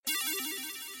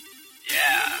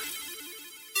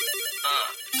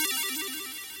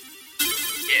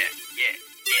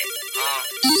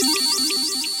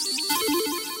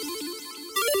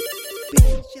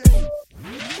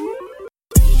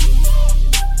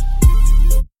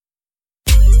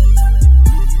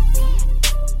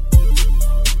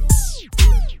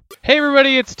Hey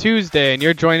everybody, it's Tuesday, and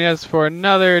you're joining us for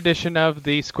another edition of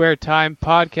the Square Time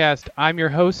Podcast. I'm your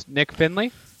host, Nick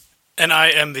Finley. And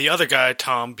I am the other guy,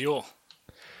 Tom Buell.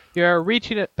 You're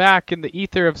reaching it back in the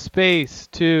ether of space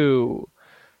to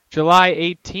July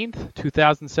 18th,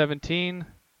 2017.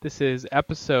 This is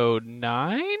episode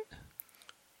 9?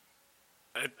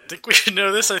 I think we should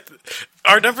know this.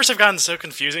 Our numbers have gotten so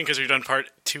confusing because we've done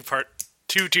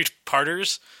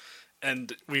two-parters,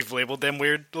 and we've labeled them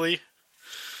weirdly.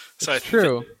 So It's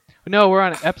true. No, we're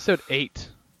on episode 8.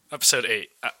 Episode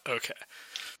 8. Okay.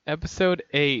 Episode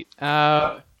 8.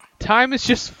 Time is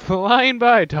just flying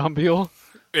by, Tom Buell.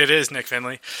 It is, Nick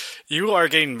Finley. You are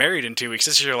getting married in 2 weeks.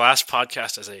 This is your last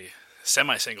podcast as a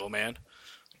semi-single man.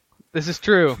 This is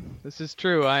true.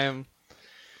 And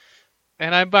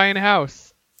I'm buying a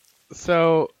house.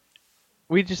 So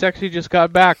we just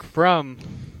got back from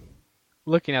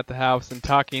looking at the house and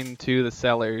talking to the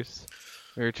sellers.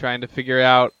 We were trying to figure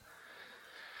out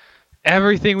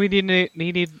everything we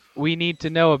need to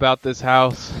know about this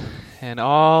house and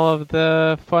all of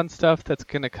the fun stuff that's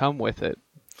going to come with it.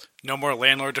 No more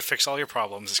landlord to fix all your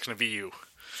problems. It's going to be you.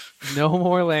 No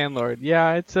more landlord.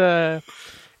 Yeah,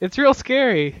 it's real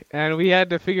scary, and we had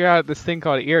to figure out this thing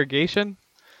called irrigation.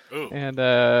 Ooh. And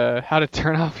how to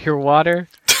turn off your water,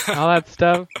 all that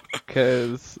stuff,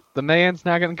 because the man's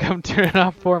not going to come turn it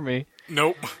off for me.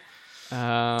 Nope. It's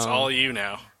all you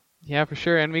now. Yeah, for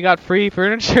sure. And we got free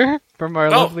furniture from our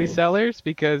lovely sellers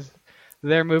because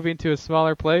they're moving to a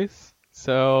smaller place.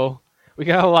 So we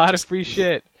got a lot of free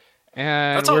shit.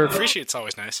 And free shit's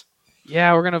always nice.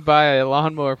 Yeah, we're going to buy a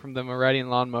lawnmower from them, a riding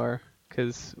lawnmower,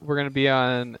 because we're going to be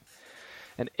on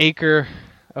an acre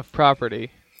of property.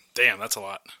 Damn, that's a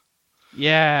lot.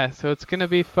 Yeah, so it's going to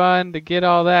be fun to get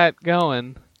all that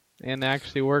going and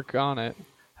actually work on it.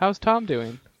 How's Tom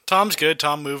doing? Tom's good.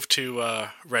 Tom moved to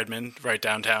Redmond, right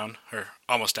downtown, or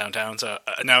almost downtown, so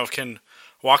now can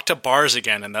walk to bars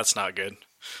again, and that's not good.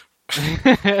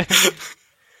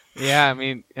 Yeah, I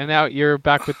mean, and now you're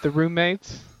back with the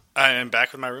roommates? I am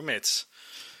back with my roommates.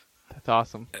 That's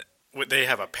awesome. They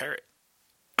have a parrot.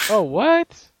 Oh,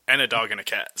 what? And a dog and a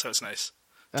cat, so it's nice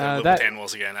to live with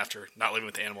animals again after not living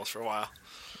with animals for a while.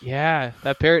 Yeah,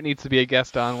 that parrot needs to be a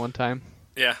guest on one time.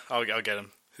 Yeah, I'll get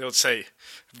him. He'll say,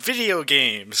 video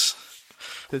games.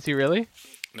 Does he really?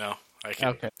 No, I can.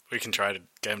 Okay. We can try to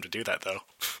get him to do that, though.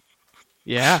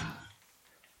 Yeah.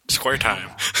 Square time.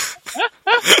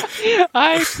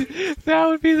 That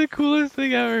would be the coolest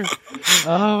thing ever.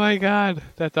 Oh my god,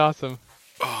 that's awesome.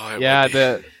 Oh, yeah,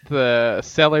 the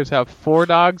sellers have 4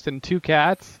 dogs and 2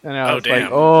 cats, and I was damn.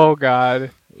 like, oh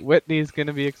god, Whitney's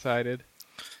gonna be excited.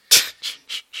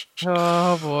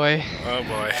 Oh boy. Oh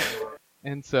boy.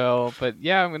 And so, but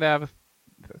yeah, I'm going to have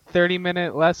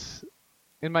 30-minute less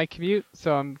in my commute,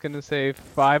 so I'm going to save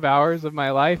 5 hours of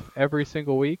my life every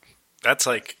single week. That's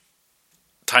like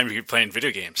time you could be playing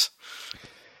video games.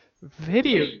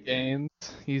 Video games,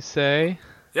 you say?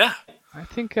 Yeah. I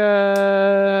think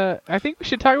we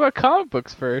should talk about comic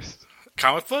books first.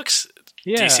 Comic books?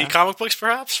 Yeah. DC comic books,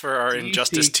 perhaps, for our DC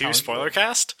Injustice 2 spoiler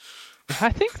cast?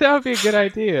 I think that would be a good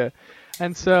idea.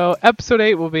 And so, episode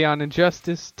 8 will be on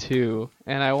Injustice 2.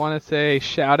 And I want to say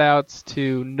shout-outs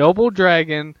to Noble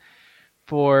Dragon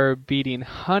for beating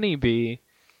Honeybee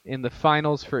in the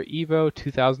finals for EVO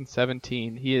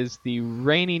 2017. He is the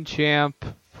reigning champ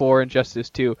for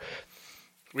Injustice 2.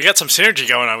 We got some synergy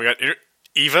going on. We got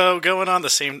EVO going on the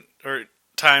same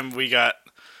time we got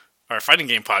our fighting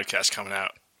game podcast coming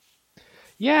out.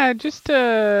 Yeah,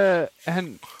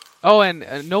 and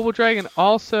Noble Dragon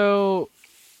also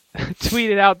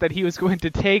tweeted out that he was going to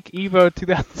take EVO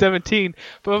 2017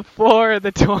 before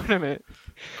the tournament.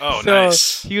 Oh, so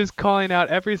nice. He was calling out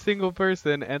every single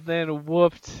person and then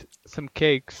whooped some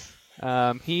cakes.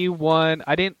 He won.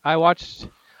 I didn't watch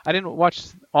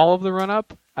all of the run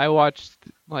up. I watched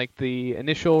like the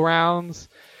initial rounds,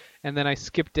 and then I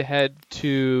skipped ahead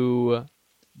to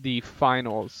the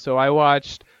finals. So I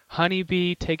watched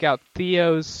Honeybee take out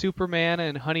Theo's Superman,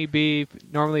 and Honeybee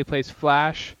normally plays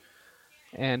Flash.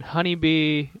 And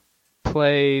Honeybee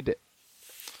played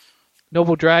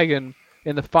Noble Dragon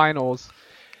in the finals,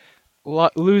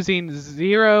 losing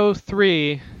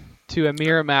 0-3 to a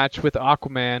mirror match with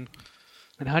Aquaman.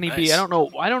 And Honeybee, nice. I don't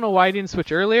know why he didn't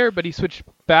switch earlier, but he switched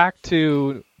back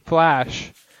to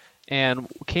Flash and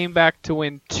came back to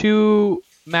win 2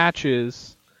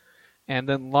 matches and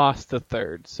then lost the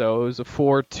third. So it was a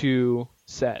 4-2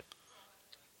 set.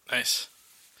 Nice.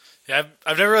 Yeah,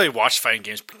 I've never really watched fighting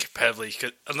games competitively.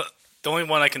 'Cause the only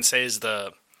one I can say is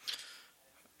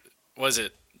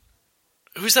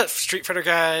who's that Street Fighter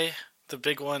guy? The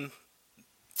big one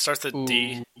starts with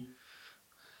D.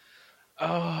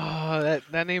 Oh,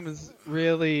 that name is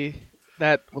really,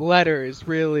 that letter is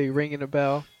really ringing a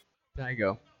bell.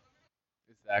 Daigo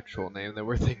is the actual name that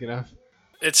we're thinking of.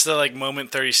 It's the like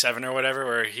moment 37 or whatever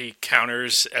where he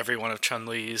counters every one of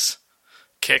Chun-Li's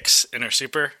kicks in her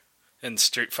super in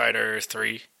Street Fighter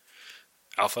 3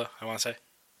 Alpha, I want to say.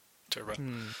 Turbo.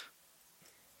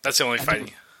 That's the only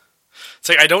fighting. It's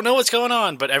like, I don't know what's going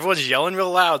on, but everyone's yelling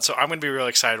real loud, so I'm going to be real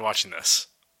excited watching this.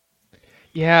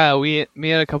 Yeah, me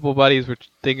and a couple buddies were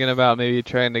thinking about maybe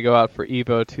trying to go out for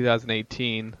Evo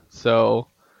 2018. So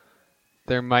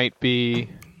there might be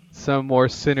some more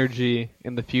synergy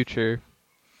in the future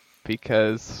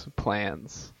because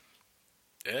plans.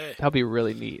 Hey, That'll be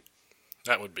really neat.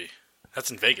 that would be.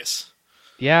 That's in Vegas.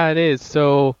 Yeah, it is.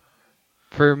 So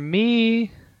for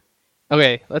me,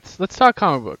 okay, let's talk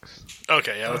comic books.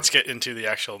 Okay, yeah, let's get into the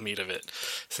actual meat of it.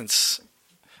 Since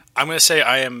I'm going to say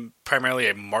I am primarily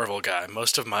a Marvel guy.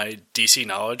 Most of my DC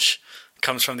knowledge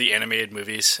comes from the animated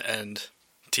movies and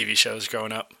TV shows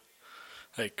growing up.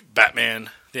 Like Batman,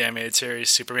 the animated series,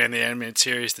 Superman, the animated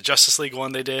series, the Justice League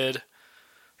one they did,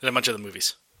 and a bunch of the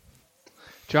movies.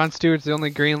 Jon Stewart's the only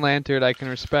Green Lantern I can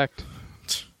respect.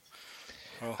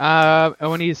 Well,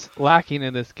 And when he's lacking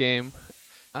in this game,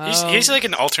 he's like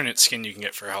an alternate skin you can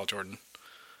get for Hal Jordan.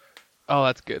 oh,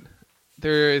 that's good.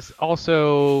 There is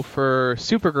also for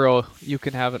Supergirl, you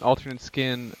can have an alternate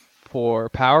skin for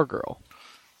Power Girl.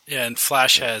 Yeah, and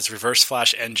Flash has Reverse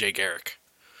Flash and Jay Garrick.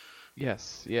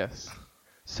 Yes, yes.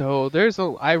 So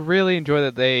I really enjoy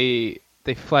that they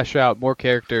flesh out more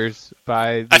characters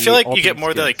by. I feel like you get alternate more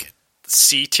of the skins. like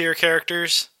C tier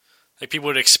characters. Like people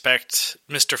would expect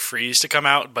Mr. Freeze to come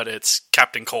out, but it's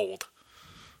Captain Cold.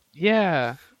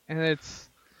 Yeah, and it's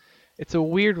a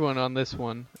weird one on this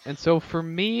one. And so for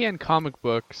me and comic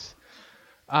books,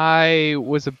 I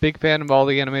was a big fan of all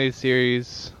the animated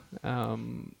series.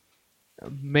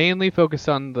 Mainly focused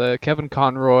on the Kevin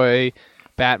Conroy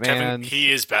Batman.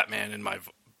 He is Batman in my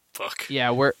book. Yeah,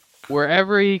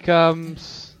 wherever he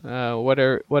comes,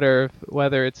 whether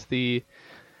it's the,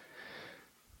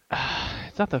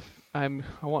 it's not the.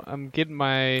 I'm getting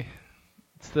my.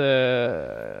 It's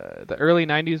the early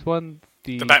 '90s one.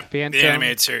 The Phantom. The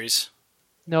animated series.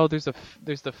 No, there's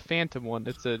the Phantom one.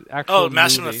 It's an actual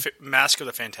Mask of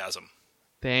the Phantasm.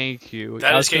 Thank you.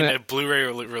 That is getting a Blu-ray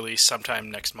release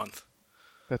sometime next month.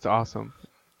 That's awesome.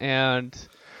 And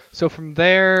so from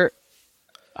there,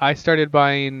 I started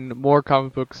buying more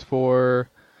comic books for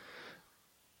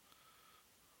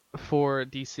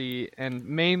DC and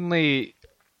mainly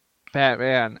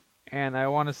Batman. And I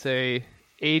want to say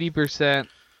 80%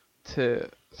 to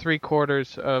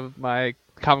 3/4 of my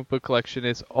comic book collection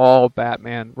is all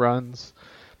Batman runs.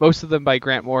 Most of them by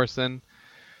Grant Morrison.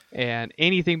 And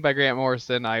anything by Grant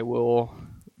Morrison, I will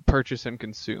purchase and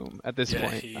consume at this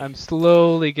point. I'm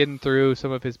slowly getting through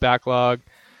some of his backlog.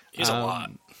 He's a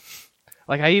lot.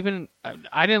 Like I didn't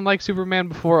like Superman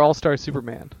before All-Star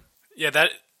Superman. Yeah,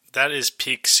 that is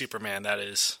peak Superman.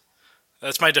 That's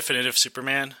my definitive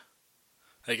Superman.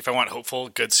 Like if I want hopeful,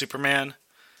 good Superman.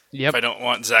 Yep. If I don't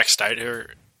want Zack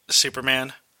Snyder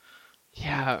Superman.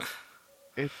 Yeah.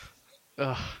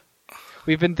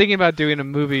 We've been thinking about doing a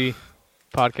movie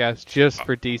podcast just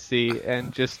for DC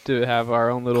and just to have our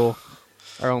own little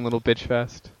bitch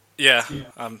fest. Yeah.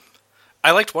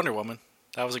 I liked Wonder Woman.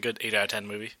 That was a good 8 out of 10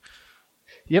 movie.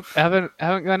 Yep, haven't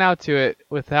gone out to it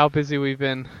with how busy we've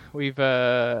been. We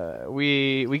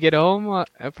get home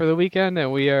for the weekend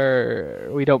and we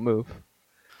don't move.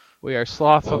 We are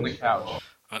sloths on the couch.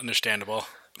 Understandable.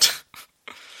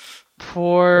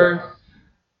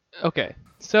 Okay,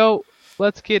 so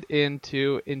let's get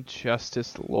into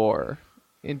Injustice lore.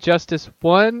 Injustice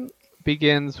 1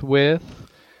 begins with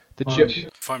the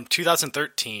from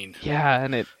 2013. Yeah,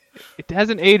 and it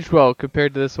hasn't aged well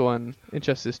compared to this one,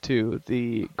 Injustice 2.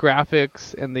 The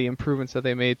graphics and the improvements that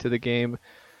they made to the game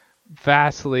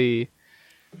vastly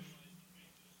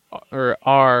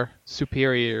are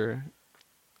superior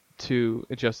to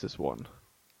Injustice 1.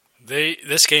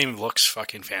 This game looks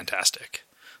fucking fantastic.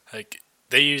 Like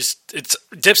it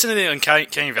dips into the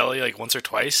Uncanny Valley like once or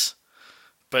twice,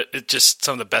 but it's just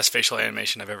some of the best facial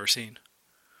animation I've ever seen.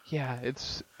 Yeah,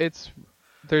 it's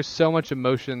there's so much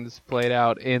emotions played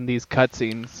out in these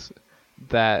cutscenes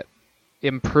that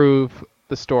improve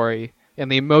the story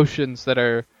and the emotions that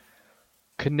are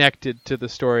connected to the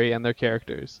story and their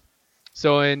characters.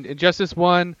 So in Injustice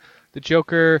 1, the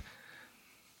Joker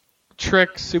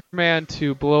tricks Superman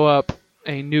to blow up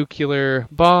a nuclear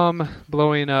bomb,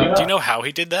 blowing up... Do you know how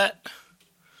he did that?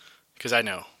 Because I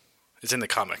know. It's in the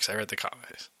comics. I read the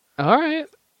comics. All right.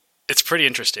 It's pretty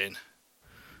interesting.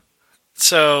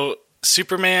 So,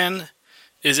 Superman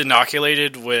is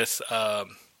inoculated with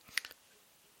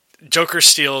Joker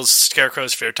steals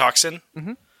Scarecrow's fear toxin,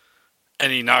 Mhm.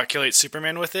 and he inoculates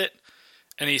Superman with it,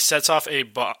 and he sets off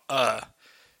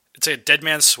it's a dead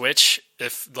man switch.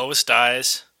 If Lois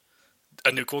dies,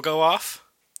 a nuke will go off.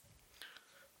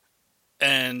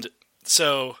 And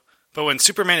so, but when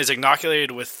Superman is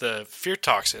inoculated with the fear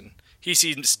toxin, he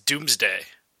sees Doomsday.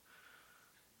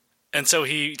 And so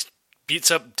he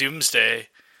beats up Doomsday,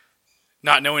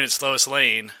 not knowing it's Lois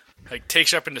Lane, like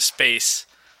takes her up into space,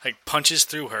 like punches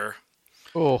through her.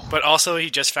 Oh. But also he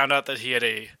just found out that he had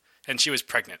and she was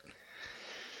pregnant.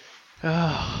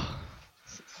 Oh.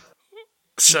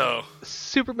 So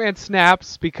Superman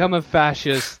snaps, become a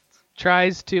fascist,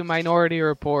 tries to minority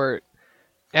report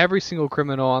every single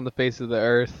criminal on the face of the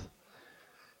earth,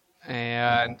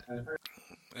 and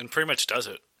pretty much does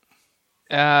it.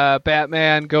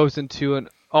 Batman goes into an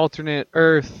alternate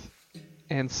Earth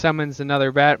and summons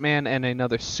another Batman and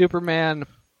another Superman.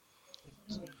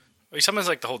 He summons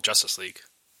like the whole Justice League,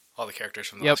 all the characters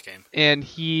from the last game, and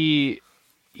he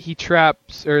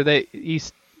traps he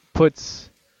puts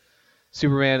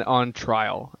Superman on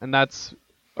trial, and that's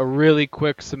a really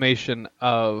quick summation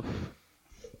of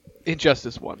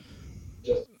Injustice 1.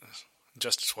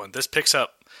 Justice 1. This picks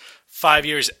up 5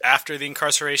 years after the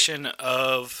incarceration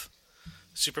of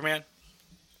Superman.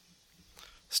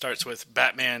 Starts with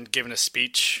Batman giving a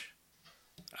speech.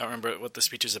 I don't remember what the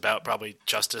speech is about. Probably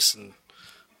justice and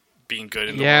being good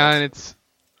in the world. And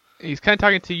he's kind of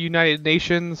talking to United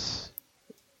Nations.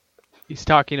 He's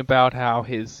talking about how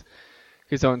his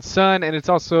own son, and it's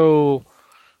also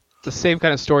the same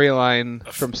kind of storyline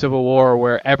from Civil War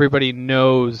where everybody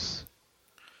knows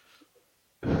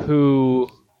who.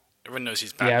 Everyone knows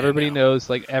he's Batman. Yeah, everybody knows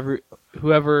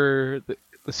whoever the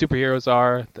superheroes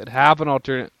are that have an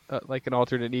alternate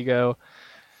ego.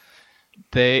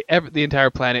 The entire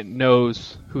planet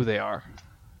knows who they are.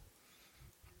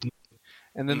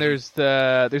 And then there's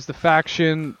the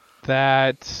faction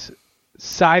that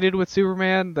sided with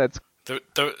Superman. That's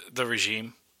the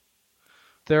regime.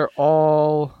 They're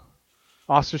all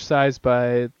ostracized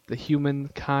by the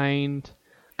humankind.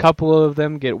 A couple of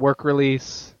them get work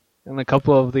release, and a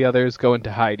couple of the others go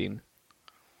into hiding.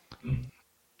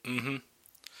 Mm-hmm.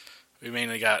 We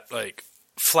mainly got like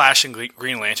Flash and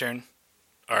Green Lantern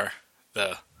are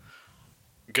the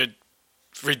good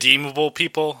redeemable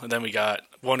people, and then we got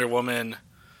Wonder Woman,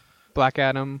 Black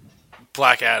Adam,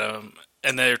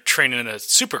 and they're training a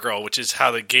Supergirl, which is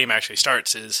how the game actually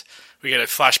starts. Is we get a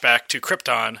flashback to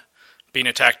Krypton being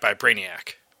attacked by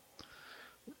Brainiac,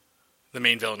 the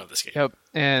main villain of this game. Yep,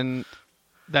 and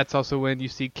that's also when you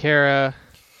see Kara,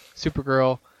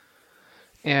 Supergirl,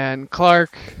 and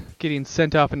Clark getting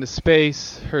sent off into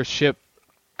space. Her ship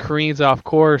careens off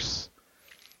course,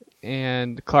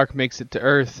 and Clark makes it to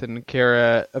Earth, and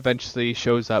Kara eventually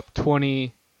shows up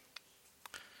 20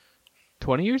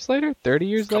 years later? 30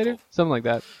 years later? Something like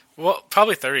that. Well,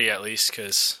 probably 30 at least,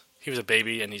 because he was a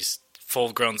baby, and he's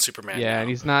full-grown Superman Yeah, now. and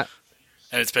he's not...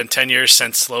 And it's been 10 years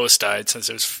since Lois died, since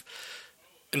it was...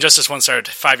 Injustice 1 started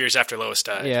 5 years after Lois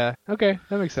died. Yeah, okay,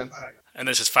 that makes sense. And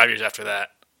this is 5 years after that.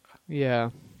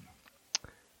 Yeah.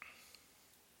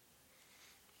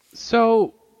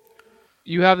 So,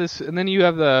 you have this, and then you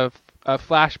have the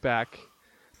flashback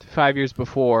to 5 years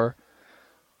before,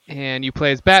 and you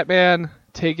play as Batman,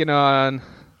 taking on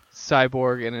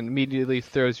Cyborg, and it immediately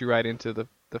throws you right into the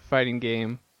fighting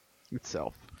game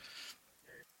itself.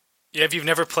 Yeah, if you've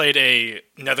never played a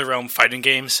NetherRealm fighting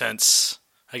game since,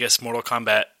 I guess, Mortal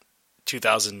Kombat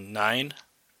 2009?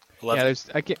 11?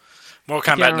 Yeah,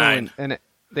 Mortal Kombat 9. And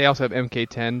they also have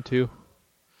MK10 too.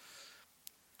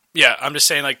 Yeah, I'm just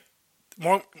saying, like,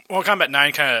 Mortal Kombat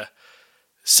 9 kind of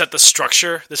set the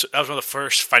structure. That was one of the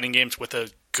first fighting games with a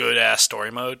good-ass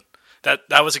story mode.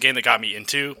 That was a game that got me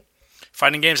into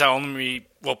fighting games. I only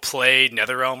will play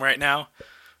NetherRealm right now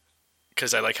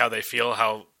because I like how they feel,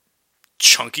 how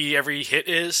chunky every hit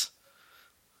is.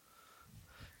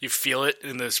 You feel it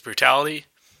in this brutality.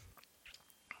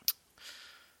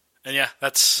 And yeah,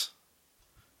 it's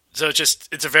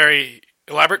a very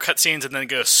elaborate cutscenes and then it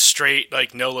goes straight,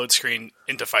 like, no load screen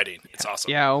into fighting. It's awesome.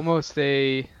 Yeah, almost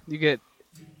you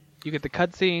get the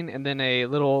cutscene and then a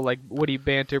little, like, witty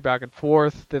banter back and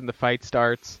forth, then the fight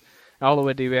starts. And all the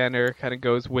witty banter kind of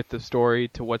goes with the story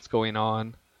to what's going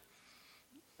on.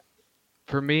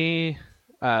 For me,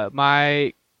 I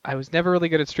was never really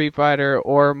good at Street Fighter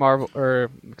or Mortal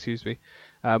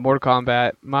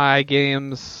Kombat. My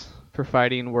games for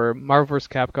fighting were Marvel vs.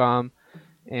 Capcom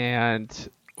and...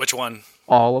 Which one?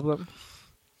 All of them.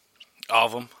 All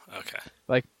of them? Okay.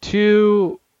 Like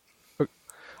 2...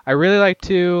 I really like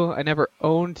 2. I never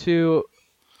owned 2.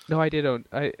 No, I did own.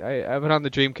 I went on the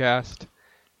Dreamcast,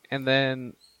 and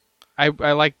then I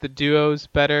liked the duos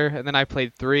better, and then I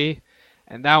played 3,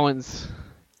 and that one's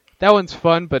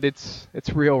fun, but it's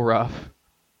real rough.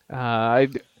 I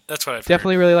That's what I've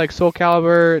definitely heard. really like Soul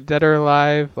Calibur, Dead or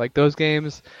Alive, like those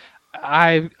games.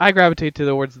 I gravitate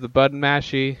towards the button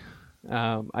mashy.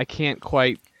 I can't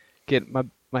quite get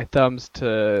my thumbs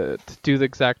to do the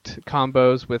exact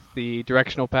combos with the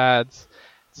directional pads,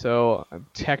 so I'm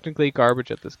technically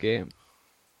garbage at this game.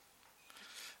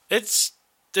 It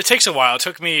takes a while. It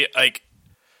took me like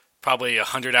probably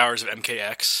 100 hours of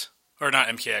MKX, or not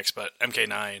MKX, but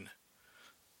MK9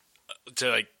 to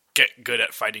like get good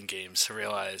at fighting games. To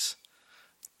realize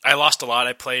I lost a lot.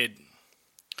 I played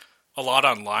a lot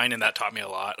online, and that taught me a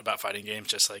lot about fighting games.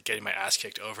 Just like getting my ass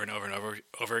kicked over and over and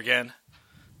over again.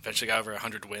 Eventually, got over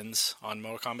 100 wins on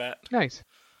Mortal Kombat. Nice.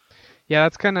 Yeah,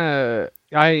 that's kind of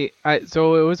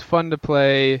so it was fun to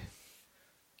play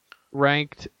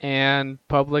ranked and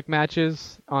public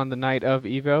matches on the night of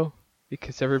Evo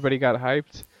because everybody got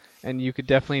hyped, and you could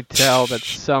definitely tell that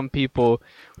some people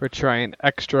were trying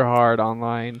extra hard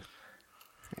online.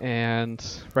 And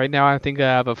right now, I think I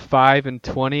have a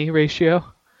 5-20 ratio,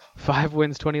 5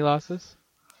 wins, 20 losses.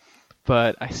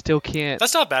 But I still can't.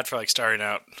 That's not bad for like starting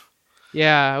out.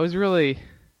 Yeah, I was really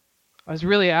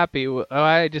happy.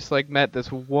 I just like met this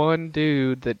one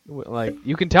dude that like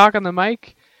you can talk on the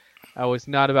mic. I was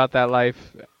not about that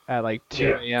life at like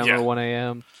 2 a.m. Yeah. or 1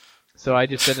 a.m. So I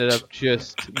just ended up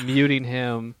just muting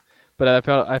him. But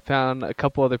I found a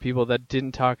couple other people that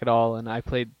didn't talk at all, and I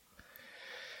played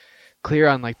clear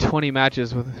on like 20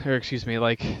 matches with, or excuse me,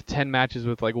 like 10 matches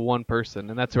with like one person,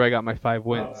 and that's where I got my 5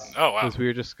 wins. Oh, wow. Because we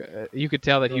were just, you could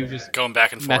tell that he was just Going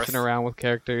back and forth. messing around with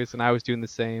characters, and I was doing the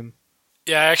same.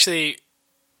 Yeah, actually,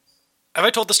 have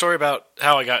I told the story about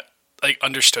how I got like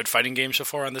understood fighting games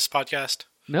before on this podcast?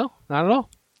 No, not at all.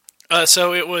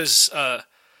 So it was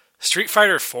Street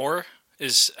Fighter 4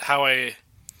 is how it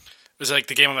was like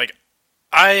the game. I'm like,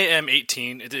 I am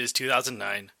 18. It is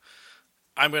 2009.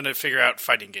 I'm going to figure out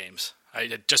fighting games. I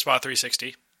had just bought a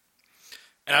 360,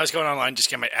 and I was going online just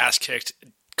getting my ass kicked.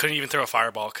 Couldn't even throw a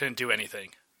fireball. Couldn't do anything.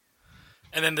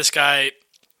 And then this guy,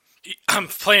 I'm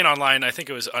playing online. I think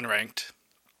it was unranked.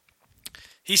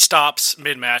 He stops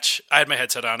mid-match. I had my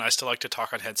headset on. I still like to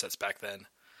talk on headsets back then.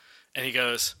 And he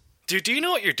goes, "Dude, do you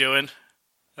know what you're doing?"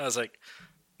 I was like,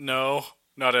 "No,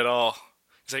 not at all."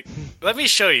 He's like, "Let me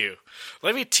show you.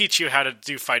 Let me teach you how to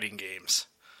do fighting games."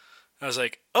 I was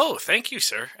like, "Oh, thank you,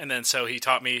 sir." And then so he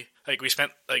taught me, like we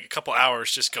spent like a couple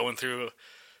hours just going through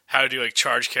how to do like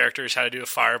charge characters, how to do a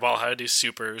fireball, how to do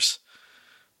supers.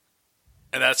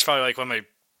 And that's probably like one of my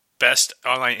best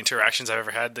online interactions I've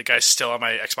ever had. The guy's still on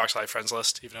my Xbox Live friends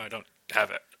list, even though I don't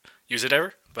use it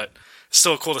ever. But it's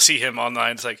still cool to see him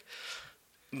online. It's like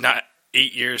not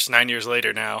 9 years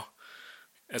later now.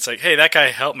 It's like, hey, that guy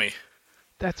helped me.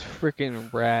 That's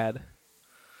freaking rad.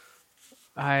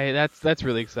 That's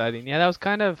really exciting. Yeah, that's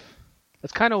kind of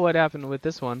what happened with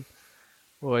this one.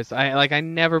 Was I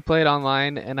never played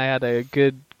online, and I had a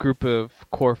good group of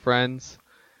core friends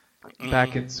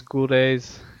back in school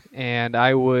days, and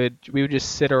we would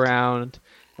just sit around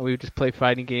and we would just play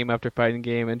fighting game after fighting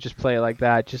game and just play it like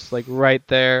that, just like right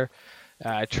there,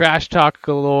 trash talk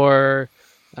galore.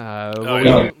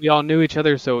 We all knew each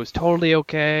other, so it was totally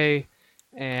okay,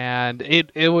 and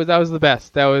that was the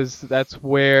best. That's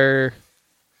where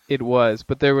it was,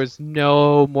 but there was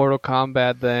no Mortal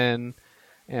Kombat then,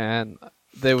 and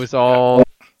there was all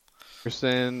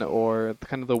person or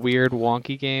kind of the weird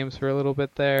wonky games for a little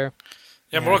bit there.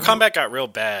 Yeah, Mortal Kombat got real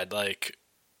bad, like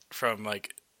from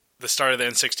like the start of the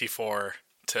N64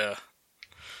 to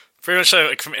pretty much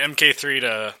like from MK3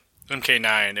 to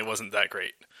MK9. It wasn't that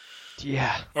great.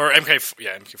 Yeah. Or MK4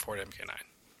 to MK9.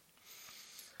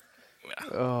 Yeah.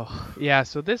 Oh, yeah.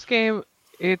 So this game,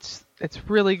 it's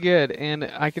really good,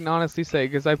 and I can honestly say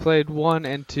because I played 1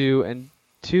 and 2, and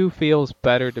 2 feels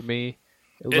better to me.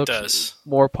 It looks does.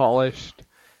 more polished,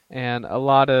 and a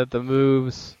lot of the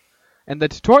moves, and the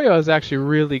tutorial is actually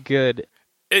really good.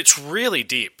 It's really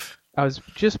deep. I was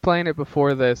just playing it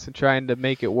before this and trying to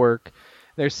make it work.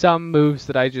 There's some moves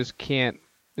that I just can't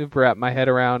wrap my head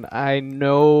around. I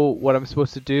know what I'm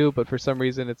supposed to do, but for some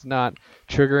reason it's not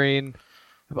triggering.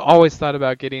 I've always thought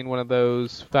about getting one of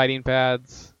those fighting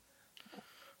pads,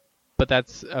 but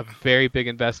that's a very big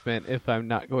investment if I'm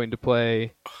not going to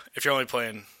play. If you're only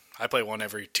playing, I play one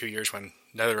every 2 years when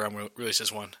NetherRealm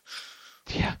releases one.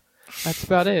 Yeah, that's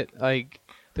about it. Like,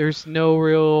 there's no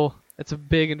real... It's a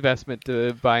big investment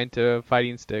to buy into a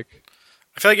fighting stick.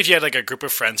 I feel like if you had like a group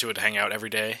of friends who would hang out every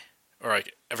day or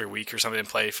like every week or something and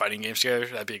play fighting games together,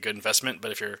 that'd be a good investment.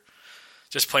 But if you're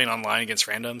just playing online against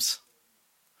randoms.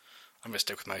 I'm gonna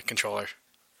stick with my controller.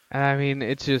 I mean,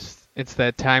 it's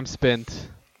that time spent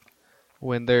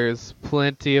when there's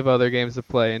plenty of other games to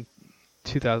play in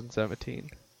 2017.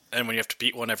 And when you have to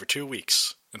beat one every 2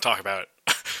 weeks and talk about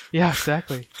it. Yeah,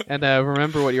 exactly. And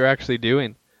remember what you're actually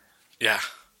doing. Yeah.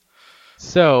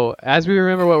 So, as we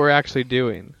remember what we're actually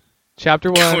doing,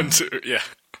 Chapter 1... Yeah.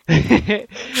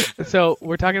 So,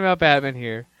 we're talking about Batman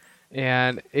here,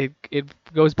 and it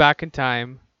goes back in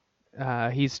time.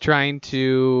 He's trying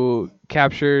to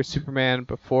capture Superman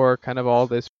before kind of all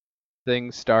this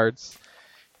thing starts.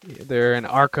 They're in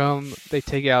Arkham.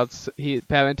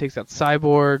 Batman takes out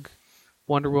Cyborg,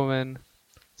 Wonder Woman,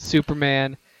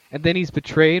 Superman, and then he's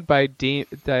betrayed by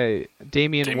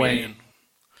Damian Wayne's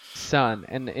son.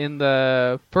 And in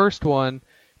the first one,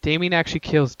 Damian actually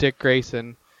kills Dick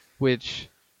Grayson, which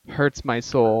hurts my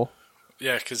soul.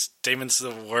 Yeah, because Damon's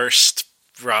the worst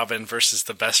Robin versus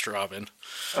the best Robin.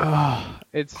 Oh,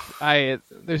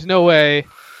 there's no way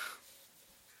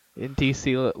in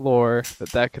DC lore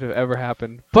that could have ever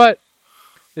happened. But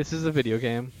this is a video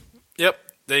game. Yep,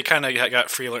 they kind of got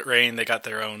free reign. They got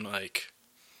their own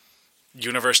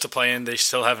universe to play in. They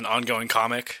still have an ongoing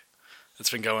comic that's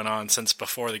been going on since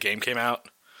before the game came out.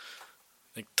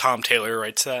 I think Tom Taylor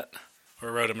writes that,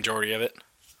 or wrote a majority of it.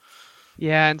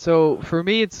 Yeah, and so for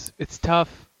me, it's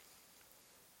tough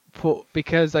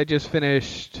because I just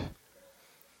finished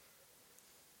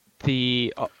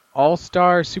the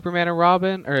All-Star Superman and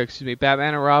Robin, or excuse me,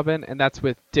 Batman and Robin, and that's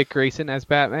with Dick Grayson as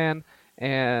Batman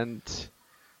and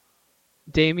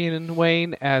Damian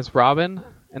Wayne as Robin,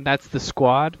 and that's the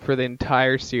squad for the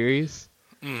entire series.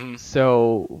 Mm-hmm.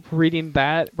 So reading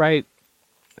that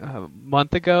a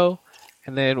month ago,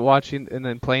 and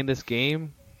then playing this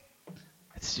game,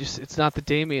 it's not the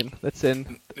Damian that's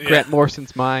in Grant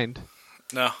Morrison's mind.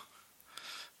 No.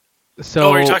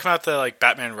 So you're talking about the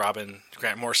Batman Robin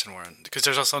Grant Morrison one, because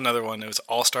there's also another one that was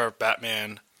All-Star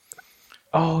Batman.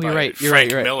 Oh, you're right.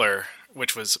 Frank Miller,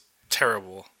 which was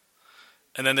terrible.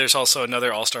 And then there's also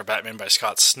another All-Star Batman by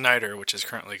Scott Snyder, which is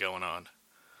currently going on.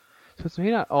 So it's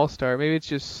maybe not All-Star. Maybe it's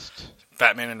just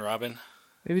Batman and Robin.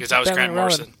 Maybe because that was Batman Grant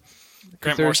Morrison.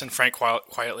 Grant Morrison, Frank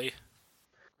Quietly.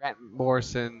 Grant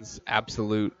Morrison's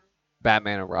absolute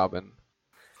Batman and Robin.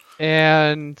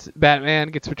 And Batman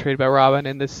gets betrayed by Robin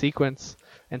in this sequence,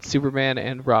 and Superman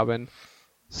and Robin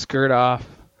skirt off.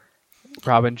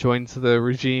 Robin joins the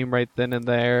regime right then and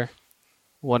there.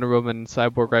 Wonder Woman and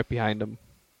Cyborg right behind him.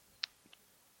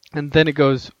 And then it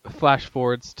goes flash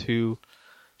forwards to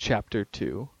Chapter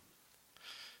 2.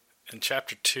 In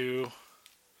Chapter 2,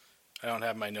 I don't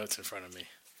have my notes in front of me.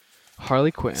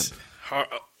 Harley Quinn.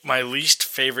 My least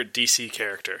favorite DC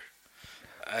character.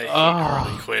 I hate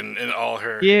Harley Quinn and all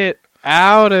her... Get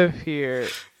out of here.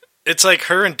 It's like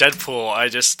her and Deadpool I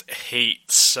just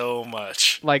hate so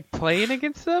much. Like playing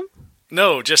against them?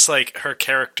 No, just her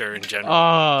character in general.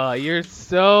 Oh, you're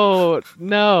so...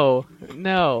 No.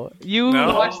 You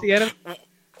watched the anime?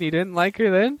 You didn't like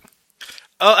her then?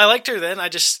 Oh, I liked her then.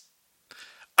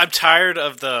 I'm tired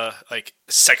of the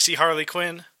sexy Harley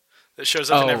Quinn that shows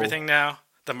up in everything now.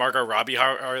 The Margot Robbie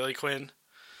Harley Quinn.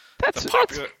 That's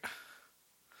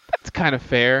kind of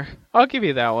fair. I'll give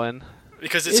you that one.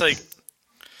 Because it's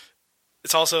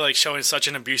also showing such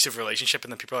an abusive relationship,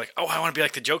 and then people are like, "Oh, I want to be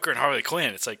like the Joker and Harley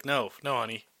Quinn." It's like, no,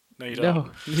 honey, no, you don't.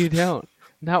 No, you don't.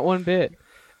 Not one bit.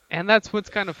 And that's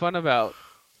what's kind of fun about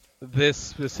this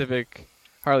specific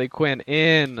Harley Quinn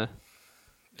in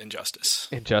Injustice,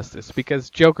 because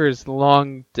Joker's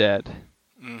long dead.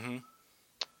 Mm-hmm.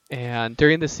 And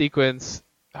during the sequence,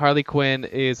 Harley Quinn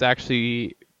is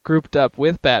actually grouped up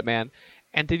with Batman.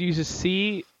 And did you just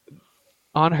see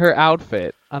on her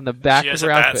outfit, on the back of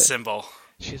her outfit?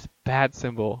 She has a bad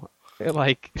symbol.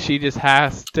 She just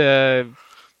has to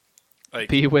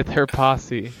be with her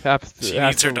posse. She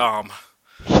needs her dom.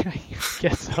 I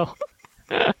guess so.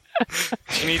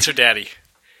 She needs her daddy.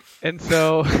 And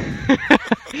so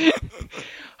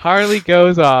Harley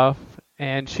goes off,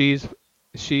 and she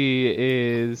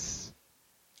is,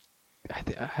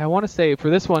 I want to say for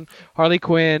this one, Harley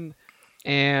Quinn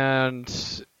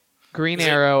and Green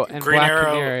Arrow and Black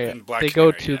Canary. They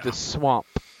go to the swamp.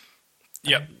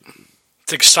 Yep.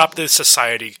 To stop this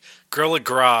society, Gorilla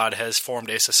Grodd has formed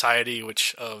a society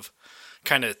of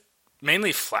kind of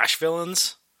mainly Flash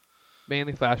villains. And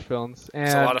It's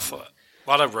a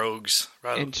lot of rogues.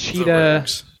 And Cheetah,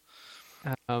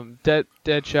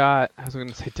 Deadshot. I was going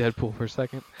to say Deadpool for a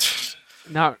second.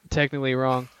 Not technically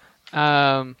wrong.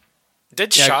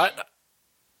 Deadshot,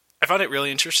 I found it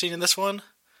really interesting in this one.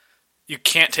 You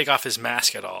can't take off his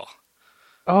mask at all.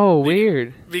 Oh,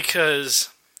 weird. Because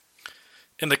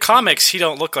In the comics, he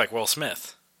don't look like Will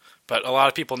Smith, but a lot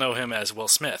of people know him as Will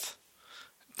Smith,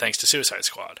 thanks to Suicide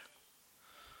Squad.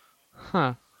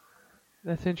 Huh.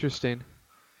 That's interesting.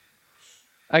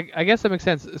 I guess that makes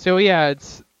sense. So yeah,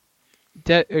 it's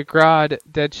Grodd,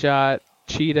 Deadshot,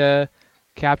 Cheetah,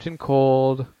 Captain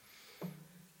Cold,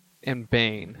 and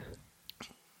Bane.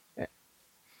 I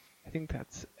think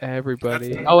that's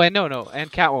everybody. And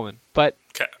Catwoman. But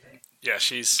yeah,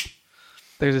 she's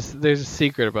there's a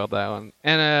secret about that one.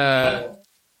 And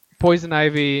Poison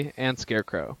Ivy and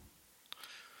Scarecrow.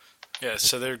 Yeah,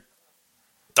 so they're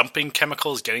dumping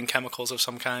chemicals, getting chemicals of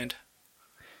some kind.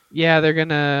 Yeah, they're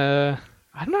gonna.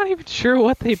 I'm not even sure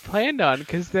what they planned on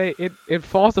because it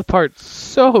falls apart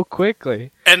so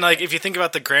quickly. And like, if you think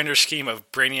about the grander scheme of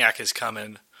Brainiac is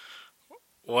coming,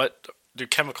 what do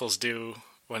chemicals do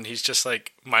when he's just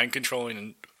like mind controlling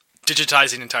and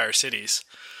digitizing entire cities?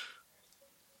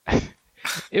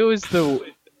 It was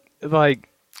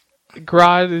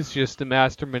Grodd is just a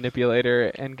master manipulator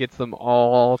and gets them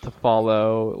all to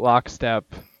follow lockstep.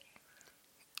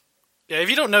 Yeah, if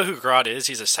you don't know who Grodd is,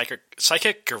 he's a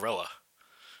psychic gorilla.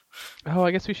 Oh,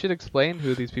 I guess we should explain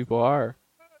who these people are.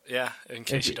 Yeah, in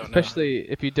case you don't know. Especially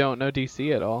if you don't know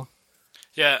DC at all.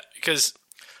 Yeah, because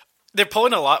they're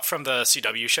pulling a lot from the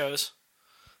CW shows.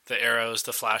 The Arrows,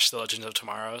 the Flash, the Legends of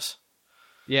Tomorrows.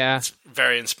 Yeah. It's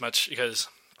very much because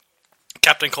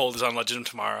Captain Cold is on Legend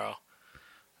of Tomorrow.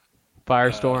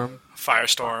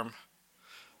 Firestorm.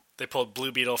 They pulled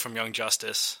Blue Beetle from Young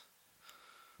Justice.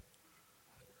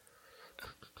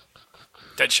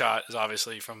 Deadshot is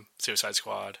obviously from Suicide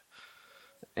Squad.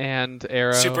 And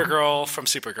Arrow. Supergirl from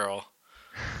Supergirl.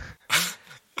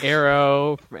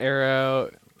 Arrow from Arrow.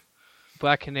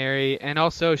 Black Canary. And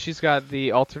also she's got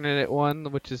the alternate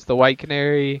one, which is the White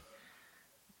Canary.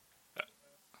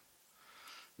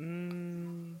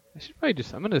 I should probably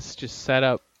I'm gonna just set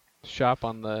up shop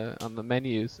on the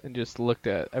menus and just look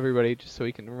at everybody just so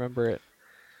we can remember it.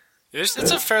 It's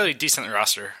a fairly decent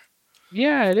roster.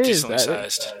 Yeah, it is. Decently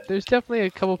sized. There's definitely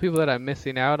a couple people that I'm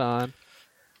missing out on.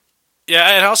 Yeah,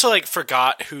 and I also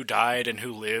forgot who died and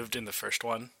who lived in the first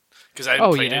one because I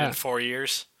hadn't played it in 4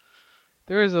 years.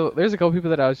 There's a couple people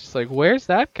that I was just like, where's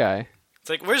that guy? It's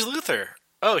like, where's Luthor?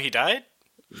 Oh, he died?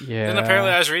 Yeah. Then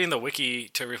apparently I was reading the wiki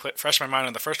to refresh my mind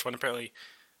on the first one. Apparently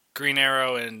Green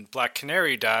Arrow and Black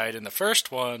Canary died in the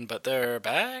first one, but they're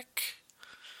back.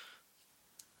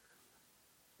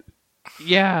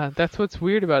 Yeah, that's what's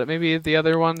weird about it. Maybe the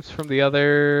other ones from the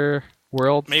other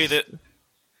worlds. Maybe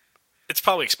it's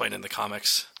probably explained in the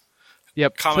comics.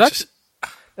 Yep. Comics. So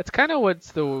that's kind of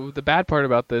what's the bad part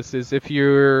about this is if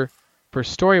you're, for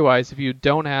story-wise, if you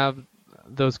don't have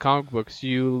those comic books,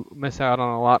 you miss out on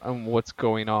a lot on what's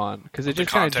going on because it just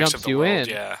kind of jumps you in.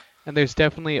 Yeah. And there's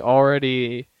definitely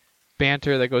already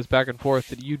banter that goes back and forth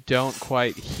that you don't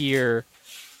quite hear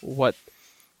what.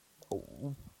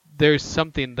 There's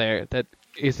something there that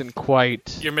isn't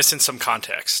quite. You're missing some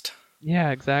context. Yeah,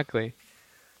 exactly.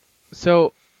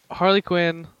 So Harley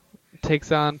Quinn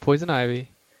takes on Poison Ivy.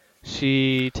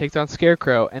 She takes on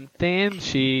Scarecrow, and then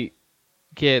she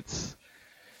gets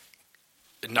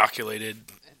inoculated.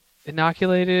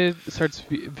 Starts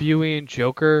viewing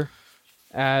Joker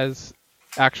as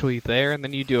actually there, and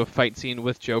then you do a fight scene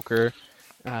with Joker.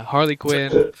 Harley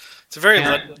Quinn. It's a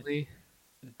very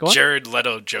Jared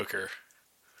Leto Joker.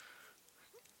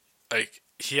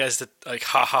 He has the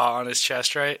haha on his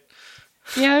chest, right?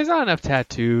 Yeah, there's not enough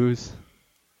tattoos.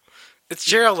 It's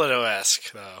Jared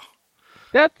Leto-esque, though.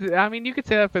 You could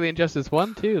say that for the Injustice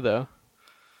 1 too, though.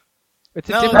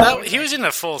 He was in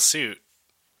a full suit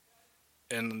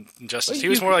in Injustice. He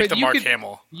was more like the Mark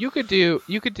Hamill. You could do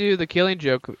the Killing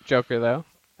Joker though,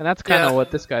 and that's kind of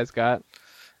what this guy's got.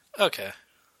 Okay.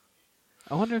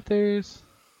 I wonder if there's.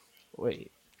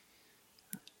 Wait.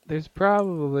 There's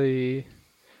probably.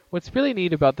 What's really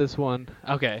neat about this one?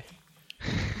 Okay.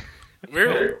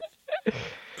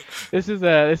 This is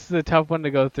a tough one to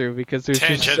go through because there's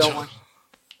just so much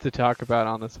to talk about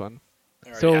on this one.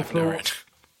 So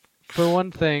for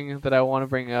one thing that I want to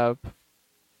bring up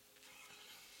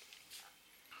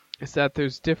is that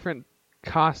there's different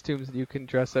costumes that you can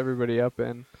dress everybody up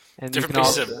in, and different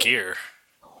pieces of gear,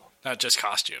 not just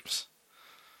costumes.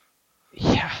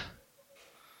 Yeah.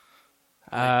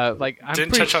 I'm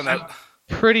didn't touch on that.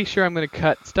 Pretty sure I'm going to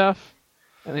cut stuff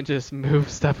and then just move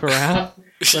stuff around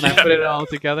when I put it all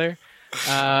together,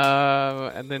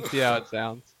 and then see how it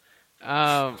sounds.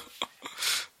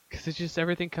 Because it's just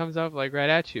everything comes up right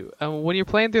at you. When you're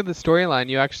playing through the storyline,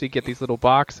 you actually get these little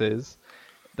boxes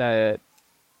that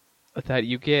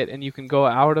you get, and you can go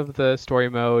out of the story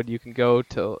mode. You can go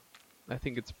to, I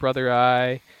think it's Brother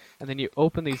Eye. and then you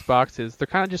open these boxes. They're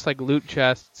kind of just like loot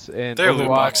chests in They're Overwatch. loot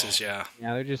boxes, yeah.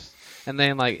 Yeah, they're just, and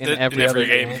then like in In every other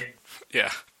game.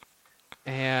 Yeah.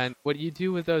 And what you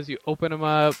do with those, you open them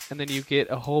up, and then you get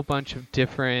a whole bunch of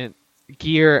different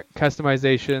gear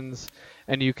customizations,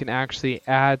 and you can actually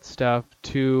add stuff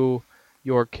to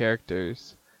your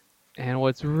characters. And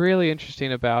what's really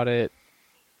interesting about it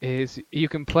is you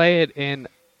can play it in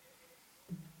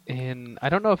I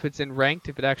don't know if it's in ranked,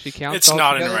 if it actually counts. It's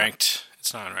not in altogether, ranked.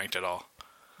 It's not in ranked at all.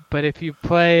 but if you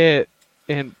play it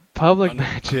in public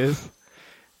matches,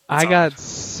 I got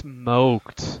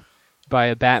smoked by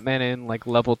a Batman in like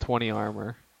level 20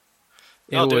 armor.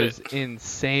 It was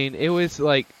insane. It was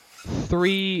like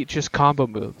 3 just combo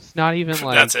moves. Not even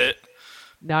like That's it.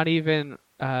 Not even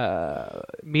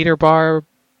meter bar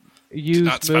used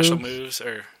Not special moves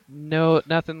or no,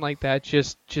 nothing like that.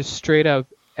 Just straight up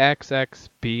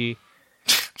XXB,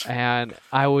 and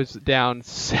I was down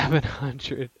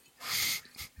 700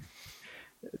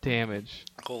 damage.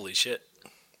 holy shit.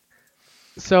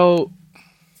 So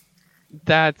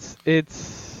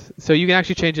so you can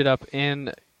actually change it up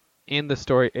in the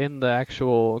story, in the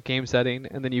actual game setting,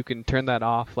 and then you can turn that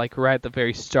off like right at the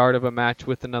very start of a match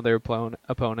with another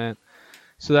opponent.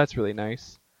 So that's really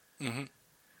nice. Mm-hmm.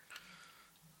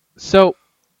 So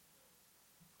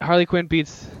Harley Quinn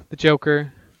beats the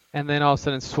Joker, and then all of a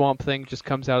sudden Swamp Thing just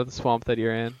comes out of the swamp that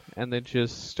you're in, and then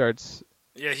just starts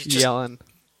yelling.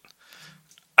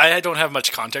 I don't have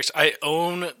much context. I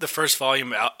own the first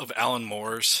volume of Alan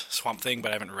Moore's Swamp Thing,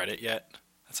 but I haven't read it yet.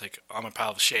 That's like on my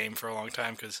pile of shame for a long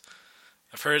time because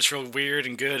I've heard it's real weird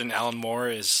and good. And Alan Moore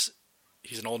he's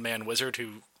an old man wizard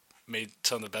who made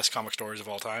some of the best comic stories of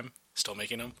all time. Still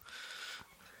making them.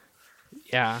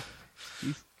 Yeah,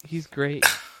 he's great.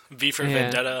 V for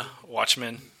Vendetta,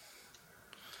 Watchmen.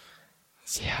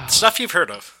 Yeah, stuff you've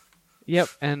heard of. Yep,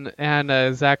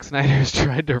 and Zack Snyder's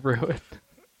tried to ruin.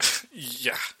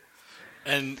 Yeah,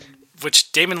 and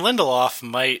which Damon Lindelof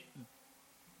might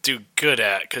do good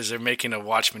at because they're making a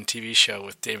Watchmen TV show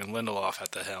with Damon Lindelof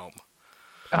at the helm.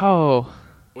 Oh.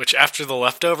 Which after The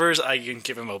Leftovers, I can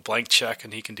give him a blank check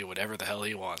and he can do whatever the hell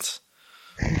he wants.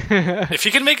 If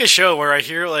he can make a show where I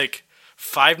hear like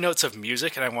 5 notes of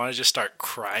music and I want to just start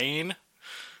crying,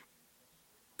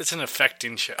 it's an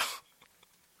affecting show.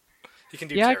 He can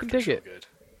do I can dig it. Good.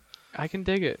 I can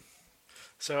dig it.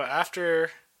 So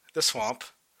after the swamp,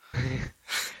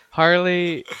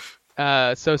 Harley,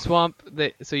 so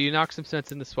you knock some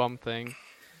sense into Swamp Thing.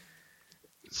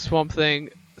 Swamp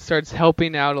Thing starts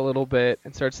helping out a little bit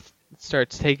and starts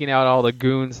taking out all the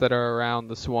goons that are around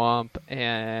the swamp,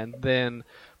 and then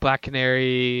Black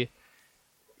Canary,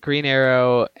 Green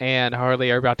Arrow, and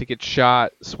Harley are about to get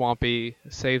shot. Swampy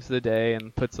saves the day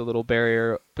and puts a little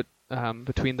barrier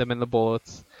between them and the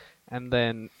bullets, and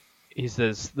then he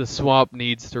says the swamp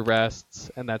needs to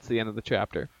rest, and that's the end of the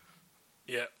chapter.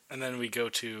 Yeah, and then we go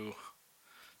to...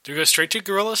 Do we go straight to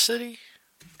Gorilla City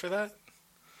for that?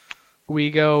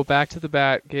 We go back to the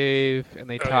Batcave, and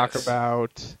they talk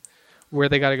about where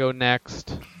they got to go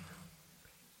next.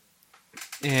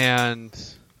 And...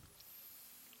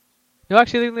 No,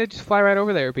 actually, I think they just fly right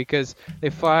over there, because they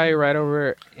fly right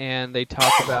over and they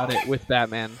talk about it with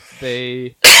Batman.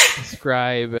 They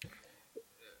describe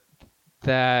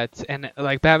that, and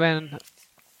like Batman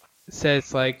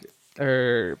says, like,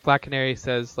 or Black Canary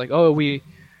says, like, oh, we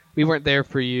weren't there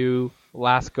for you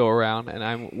last go around,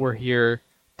 and we're here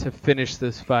to finish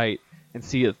this fight and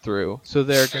see it through. So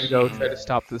they're going to go try to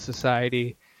stop the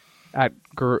society at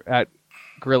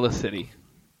Gorilla City.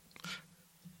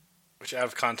 Which, out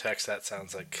of context, that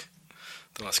sounds like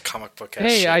the most comic book.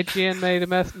 Hey, shit. IGN made a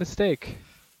mistake.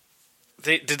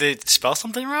 Did they spell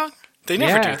something wrong? They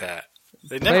never do that.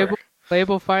 They never.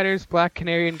 Playable fighters, Black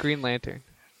Canary, and Green Lantern.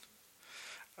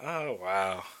 Oh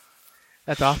wow,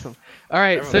 that's awesome. All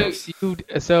right,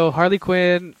 so Harley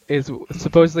Quinn is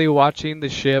supposedly watching the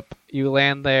ship. You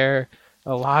land there.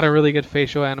 A lot of really good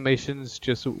facial animations.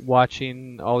 Just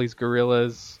watching all these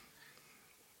gorillas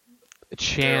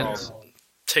chant.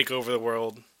 Take over the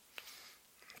world.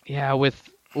 Yeah, with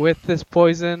this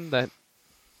poison that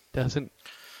doesn't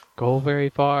go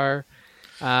very far.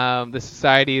 The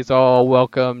society is all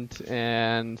welcomed,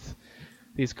 and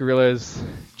these gorillas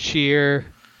cheer.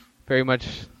 Very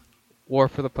much War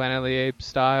for the Planet of the Apes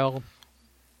style.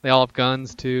 They all have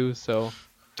guns too, so...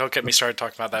 Don't get me started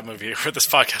talking about that movie, or this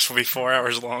podcast will be 4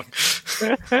 hours long.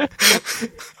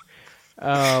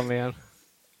 Oh, man.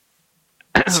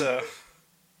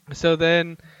 So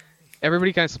then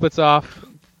everybody kind of splits off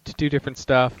to do different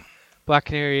stuff. Black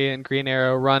Canary and Green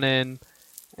Arrow run in,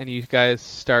 and you guys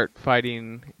start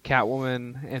fighting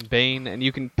Catwoman and Bane, and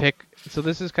you can pick. So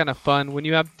this is kind of fun when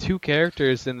you have two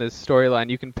characters in this storyline.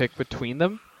 You can pick between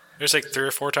them. There's like 3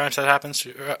 or 4 times that happens.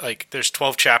 Like there's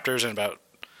 12 chapters, and about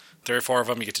 3 or 4 of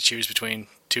them you get to choose between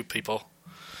 2 people.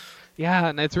 Yeah,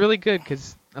 and it's really good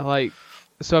because like,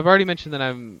 so I've already mentioned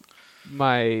that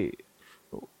my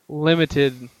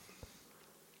limited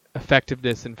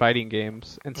effectiveness in fighting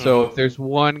games, and so if there's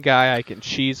one guy I can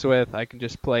cheese with, I can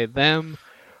just play them,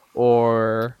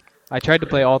 or I tried to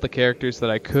play all the characters that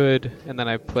I could, and then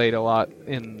I played a lot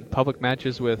in public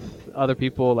matches with other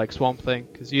people like Swamp Thing,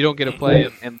 because you don't get to play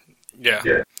and Yeah.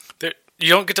 You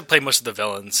don't get to play most of the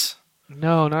villains.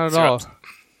 no, not at all.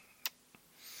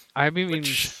 I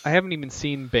haven't even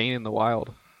seen Bane in the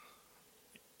wild.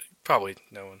 Probably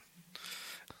no one.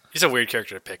 He's a weird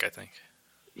character to pick, I think.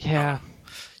 Yeah.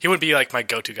 He wouldn't be like my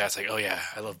go-to guy. It's like, oh yeah,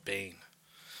 I love Bane.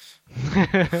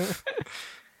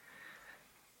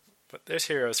 But there's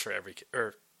heroes for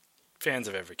or fans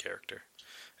of every character,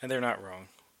 and they're not wrong.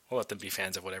 We'll let them be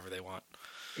fans of whatever they want.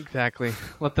 Exactly.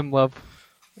 Let them love.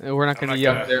 We're not going to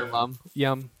yum their mum.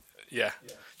 Yum. Yeah.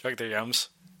 Drug their yums.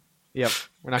 Yep.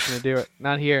 We're not going to do it.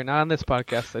 Not here. Not on this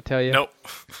podcast, I tell you. Nope.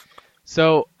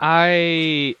 So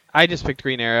I just picked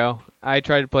Green Arrow. I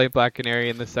tried to play Black Canary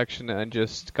in this section and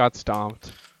just got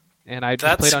stomped. And I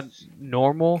just played on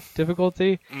normal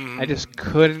difficulty. I just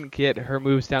couldn't get her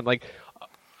moves down. Like,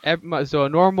 so a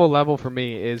normal level for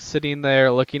me is sitting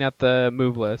there looking at the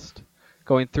move list,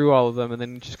 going through all of them, and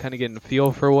then just kind of getting a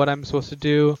feel for what I'm supposed to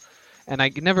do. And I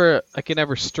can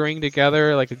never string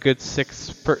together like a good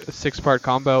six part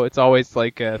combo. It's always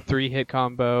like a 3-hit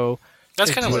combo.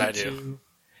 That's kind of what I do.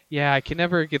 Yeah, I can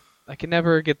never get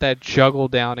that juggle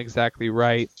down exactly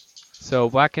right. So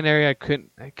Black Canary, I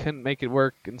couldn't make it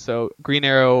work, and so Green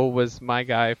Arrow was my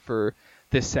guy for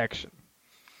this section.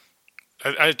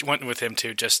 I went with him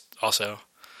too, just also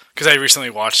because I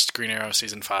recently watched Green Arrow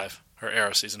season 5 or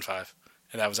Arrow season 5,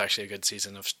 and that was actually a good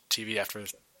season of TV after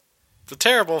the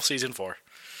terrible season 4.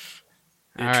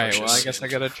 All right, well I guess I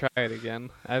gotta try it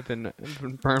again. I've been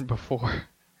burned before.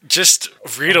 Just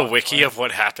read a wiki of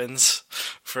what happens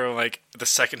from like the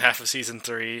second half of season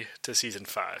 3 to season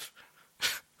 5.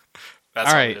 That's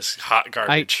all right. Just hot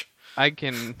garbage. I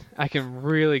can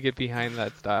really get behind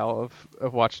that style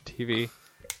of watching TV.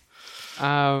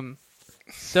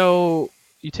 So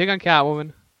you take on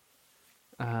Catwoman,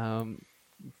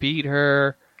 beat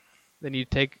her, then you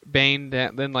take Bane,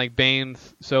 then like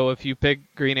Bane's. So if you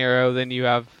pick Green Arrow, then you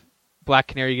have Black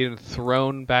Canary getting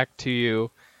thrown back to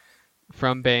you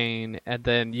from Bane, and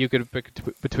then you could pick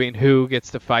between who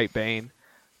gets to fight Bane,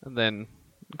 and then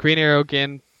Green Arrow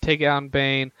again take on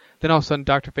Bane. Then all of a sudden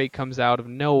Dr. Fate comes out of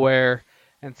nowhere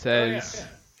and says,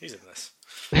 he's in this.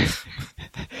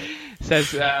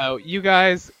 Says, you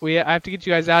guys, I have to get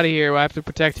you guys out of here. I have to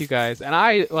protect you guys. And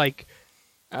I like,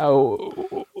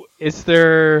 is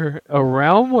there a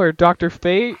realm where Dr.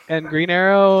 Fate and Green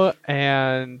Arrow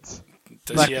and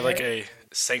does he have like a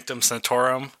Sanctum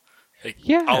Sanctorum? Like,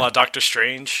 yeah, a la Doctor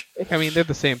Strange. I mean, they're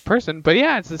the same person, but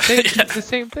yeah, it's the same. Yeah. It's the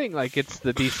same thing. Like, it's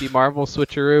the DC Marvel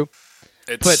switcheroo.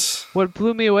 But what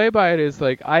blew me away by it is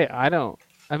like I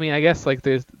guess like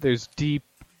there's deep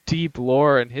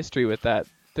lore and history with that.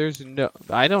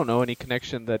 I don't know any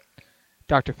connection that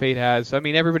Dr. Fate has. I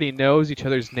mean, everybody knows each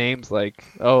other's names. Like,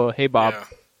 oh, hey Bob,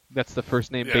 that's the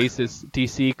first name basis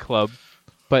DC club.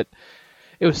 But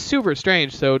it was super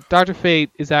strange. So Dr. Fate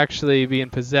is actually being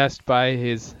possessed by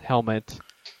his helmet,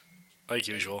 like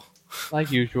usual.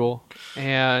 Like usual,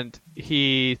 and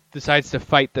he decides to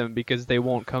fight them because they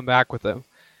won't come back with him.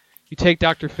 You take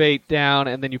Dr. Fate down,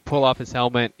 and then you pull off his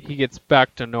helmet. He gets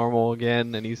back to normal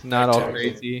again, and he's not all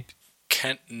crazy.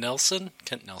 Kent Nelson?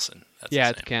 Kent Nelson. That's yeah,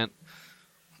 it's Kent.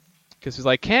 Because he's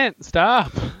like, Kent,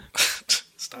 stop.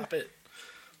 Stop it.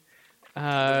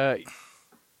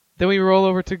 Then we roll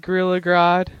over to Gorilla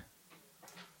Grodd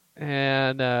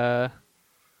and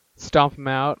stomp him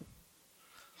out.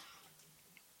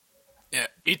 Yeah,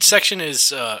 each section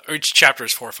is, or each chapter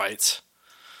is 4 fights.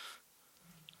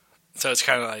 So it's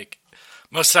kind of like,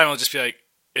 most of the time it'll just be like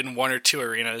in 1 or 2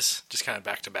 arenas, just kind of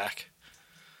back to back.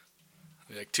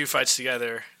 Like 2 fights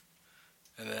together,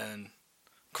 and then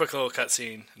quick little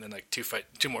cutscene, and then like 2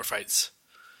 more fights.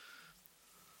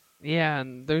 Yeah,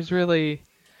 and there's really,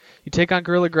 you take on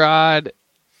Gorilla Grodd,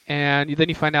 and then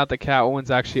you find out that Catwoman's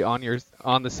actually on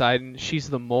the side, and she's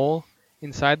the mole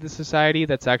inside the society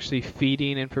that's actually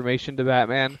feeding information to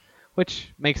Batman,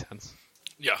 which makes sense.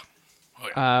 Yeah. Oh,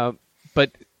 yeah.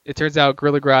 But it turns out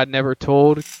Gorilla Grodd never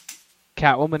told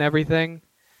Catwoman everything.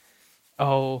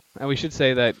 Oh, and we should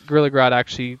say that Gorilla Grodd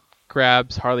actually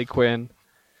grabs Harley Quinn.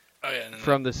 Oh yeah, and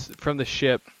from the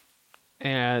ship,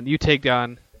 and you take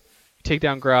down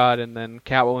Grodd, and then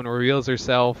Catwoman reveals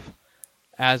herself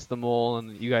as the mole,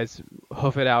 and you guys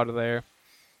hoof it out of there.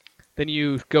 Then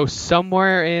you go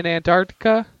somewhere in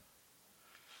Antarctica.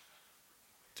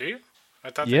 Do you? I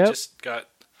thought Yep. they just got.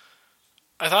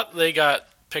 I thought they got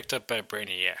picked up by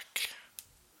Brainiac.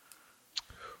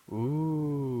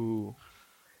 Ooh,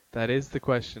 that is the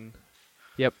question.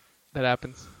 Yep, that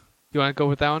happens. You want to go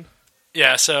with that one?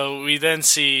 Yeah, so we then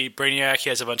see Brainiac. He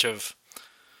has a bunch of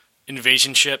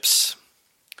invasion ships.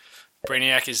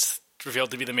 Brainiac is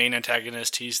revealed to be the main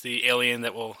antagonist. He's the alien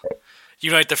that will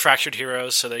unite the fractured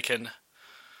heroes so they can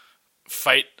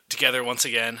fight together once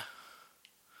again.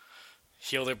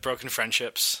 Heal their broken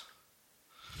friendships.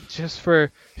 Just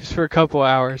for a couple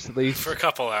hours at least. For a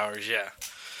couple hours, yeah.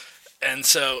 And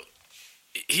so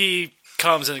he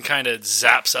comes and kind of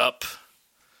zaps up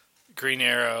Green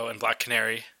Arrow and Black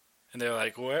Canary, and they're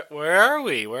like, "Where are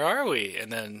we? Where are we?"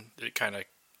 And then it kind of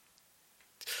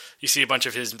you see a bunch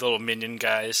of his little minion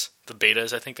guys, the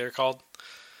betas, I think they're called,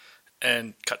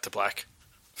 and cut to black.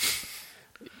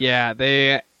 Yeah,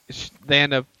 they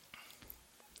end up,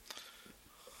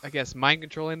 I guess, mind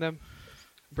controlling them.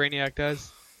 Brainiac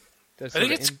does. I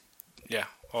think it's yeah.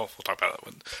 Well, we'll talk about that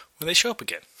when they show up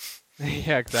again.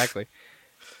 Yeah, exactly.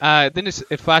 Then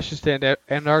it flashes to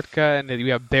Antarctica, and then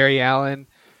you have Barry Allen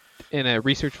in a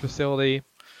research facility.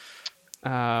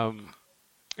 And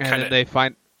then they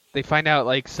find out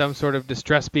like some sort of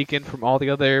distress beacon from all the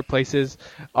other places.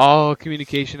 All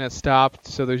communication has stopped,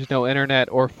 so there's no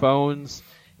internet or phones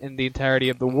in the entirety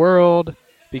of the world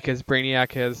because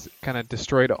Brainiac has kind of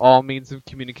destroyed all means of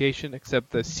communication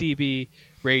except the CB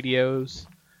radios.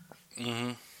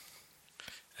 Mm-hmm.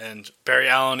 And Barry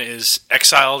Allen is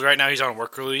exiled right now. He's on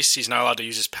work release. He's not allowed to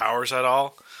use his powers at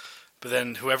all. But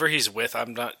then whoever he's with,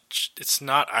 it's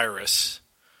not Iris,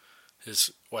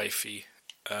 his wifey.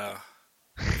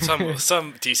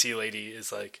 Some DC lady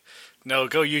is like, no,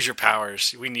 go use your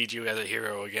powers. We need you as a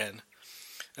hero again.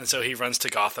 And so he runs to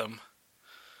Gotham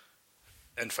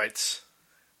and fights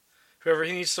whoever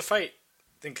he needs to fight.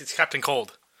 I think it's Captain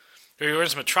Cold. Or he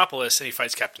runs to Metropolis and he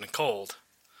fights Captain Cold.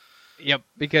 Yep,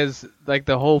 because like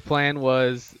the whole plan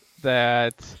was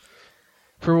that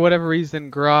for whatever reason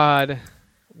Grodd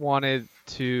wanted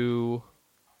to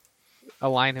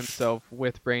align himself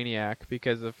with Brainiac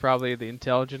because of probably the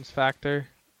intelligence factor.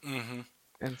 Mm-hmm.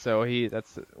 And so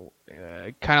that's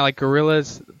kind of like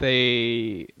gorillas.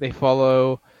 They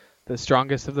follow the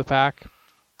strongest of the pack.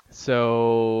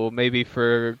 So maybe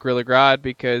for Gorilla Grodd,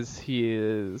 because he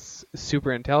is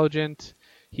super intelligent,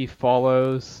 he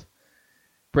follows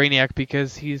Brainiac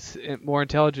because he's more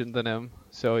intelligent than him.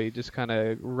 So he just kind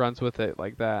of runs with it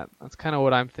like that. That's kind of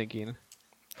what I'm thinking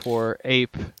for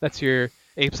Ape. That's your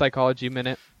Ape Psychology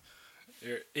Minute.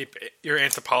 Your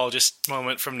anthropologist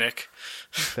moment from Nick.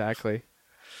 Exactly.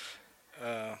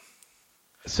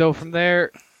 So from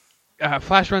there,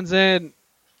 Flash runs in.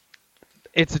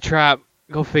 It's a trap.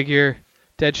 Go figure.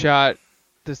 Deadshot.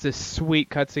 There's this sweet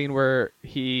cutscene where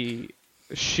he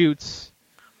shoots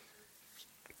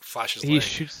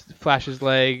Flash's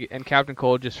leg, and Captain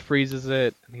Cold just freezes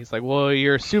it. And he's like, "Well,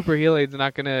 your super healing's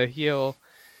not gonna heal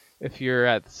if you're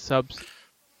at sub-zero."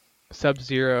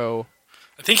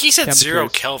 I think he said 0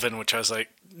 Kelvin, which I was like,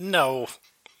 no.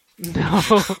 No.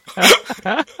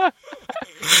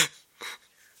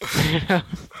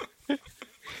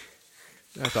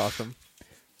 That's awesome.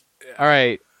 Yeah. All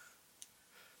right.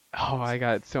 Oh, I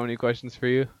got so many questions for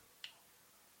you.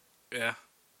 Yeah.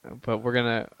 But I'm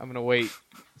gonna wait.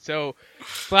 So,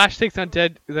 Flash takes on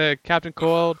the Captain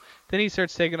Cold. Then he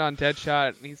starts taking on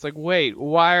Deadshot, and he's like, "Wait,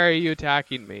 why are you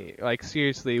attacking me? Like,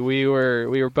 seriously, we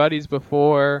were buddies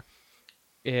before."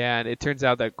 And it turns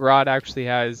out that Grodd actually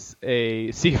has a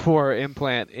C4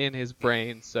 implant in his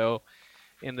brain. So,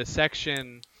 in the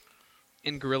section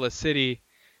in Gorilla City,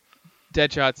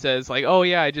 Deadshot says like, "Oh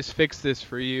yeah, I just fixed this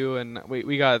for you, and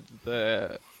we got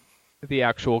the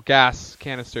actual gas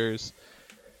canisters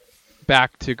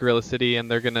back to Gorilla City, and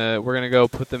we're gonna go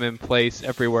put them in place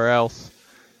everywhere else."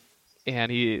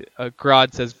 And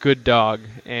Grodd says, "Good dog."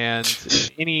 And in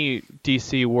any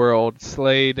DC world,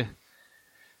 Slade,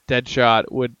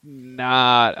 Deadshot would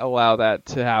not allow that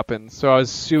to happen. So I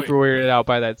was super weirded out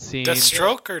by that scene.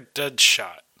 Deathstroke or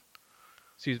Deadshot?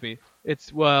 Excuse me.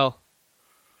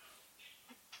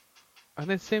 Are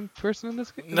they the same person in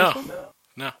this game? No.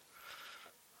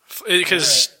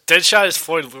 Because Deadshot is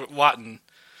Floyd Lawton,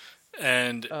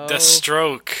 and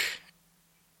Deathstroke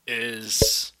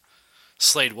is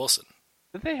Slade Wilson.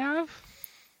 Did they have?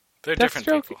 They're different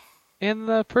people. In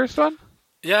the first one?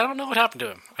 Yeah, I don't know what happened to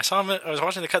him. I saw him. I was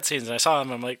watching the cutscenes and I saw him.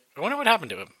 I'm like, I wonder what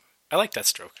happened to him. I like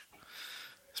Deathstroke,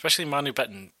 especially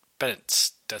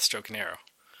Bennett's Deathstroke and Arrow.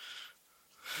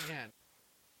 Man.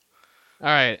 All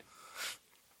right.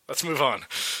 Let's move on.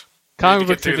 Comic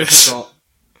books are difficult.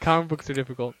 Comic books are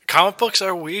difficult. Comic books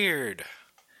are weird.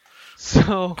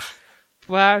 So,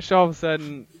 Flash all of a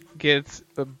sudden gets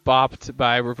bopped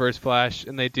by Reverse Flash,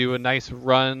 and they do a nice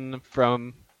run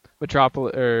from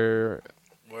Metropolis or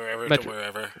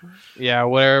wherever. Yeah,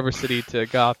 wherever city to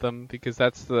Gotham, because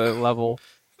that's the level.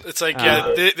 It's like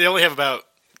they only have about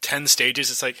 10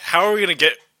 stages. It's like, how are we gonna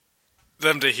get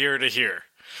them to here to here?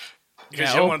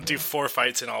 Because you don't want to do 4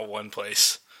 fights in all one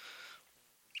place.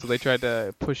 So they tried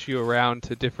to push you around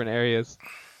to different areas.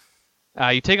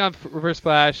 You take on Reverse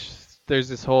Flash. There's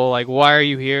this whole like, why are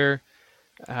you here?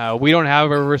 We don't have a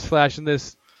Reverse Flash in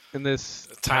this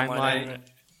timeline.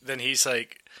 Then he's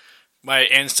like, my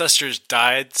ancestors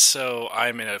died, so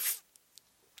I'm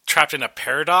trapped in a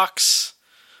paradox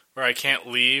where I can't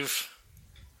leave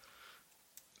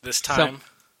this time.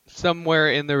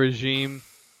 Somewhere in the regime,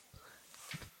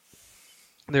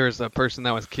 there was a person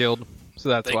that was killed, so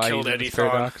that's why he's in this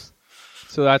paradox.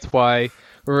 So that's why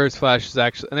Reverse Flash is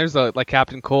actually... And there's like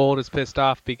Captain Cold is pissed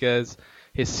off because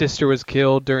his sister was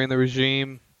killed during the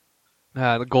regime.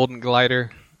 The Golden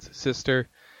Glider, it's his sister.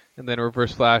 And then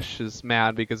Reverse Flash is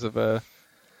mad because of a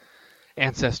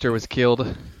ancestor was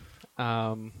killed.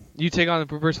 You take on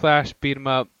the Reverse Flash, beat him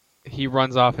up. He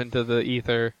runs off into the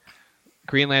ether.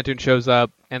 Green Lantern shows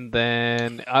up, and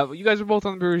then you guys are both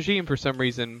on the regime for some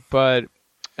reason, but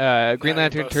Green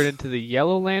Lantern turned into the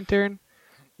Yellow Lantern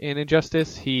in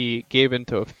Injustice. He gave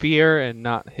into a fear and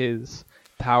not his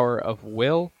power of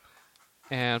will.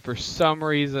 And for some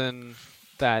reason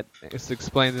that is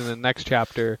explained in the next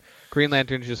chapter, Green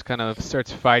Lantern just kind of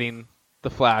starts fighting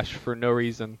the Flash for no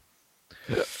reason.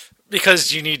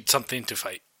 Because you need something to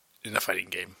fight in a fighting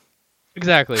game.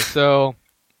 Exactly. So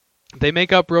they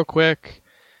make up real quick,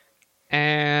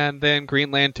 and then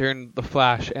Green Lantern, the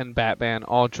Flash, and Batman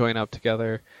all join up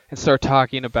together and start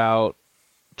talking about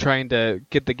trying to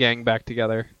get the gang back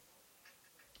together.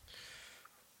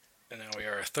 And now we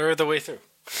are a third of the way through.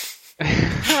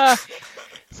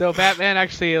 So Batman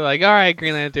actually like, all right,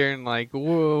 Green Lantern, like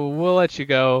we'll let you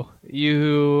go.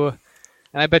 And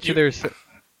I bet you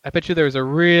there was a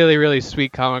really, really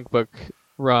sweet comic book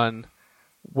run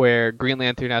where Green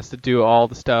Lantern has to do all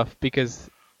the stuff because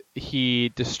he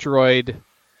destroyed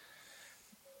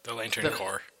the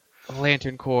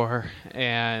Lantern Corps,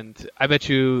 and I bet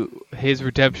you his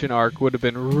redemption arc would have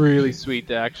been really sweet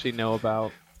to actually know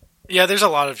about. Yeah, there's a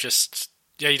lot of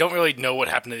you don't really know what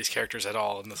happened to these characters at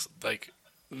all in this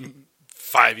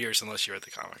 5 years unless you read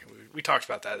the comic. We talked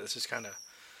about that. This is kind of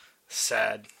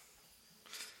sad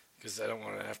because I don't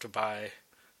want to have to buy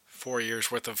 4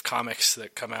 years worth of comics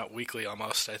that come out weekly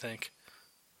almost, I think.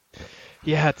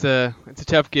 Yeah, it's a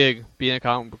tough gig being a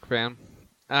comic book fan.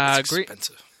 It's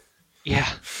expensive.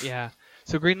 Yeah.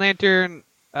 So Green Lantern,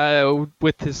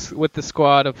 with the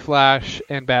squad of Flash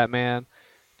and Batman,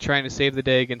 trying to save the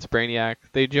day against Brainiac,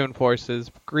 they join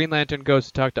forces. Green Lantern goes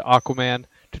to talk to Aquaman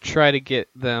to try to get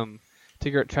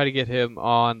him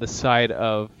on the side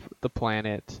of the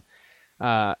planet.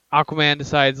 Aquaman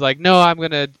decides, like, no, I'm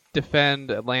going to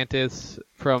defend Atlantis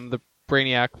from the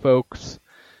Brainiac folks,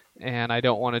 and I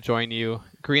don't want to join you.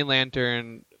 Green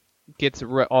Lantern gets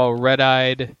all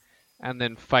red-eyed and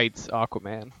then fights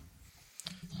Aquaman.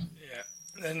 Yeah,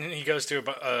 and he goes through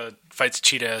fights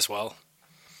Cheetah as well.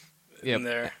 Yep. In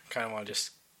there, kind of want to just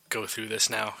go through this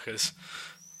now because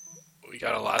we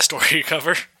got a lot of story to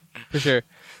cover. For sure.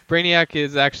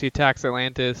 Brainiac actually attacks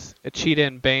Atlantis. Cheetah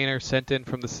and Bane are sent in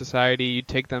from the Society. You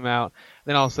take them out.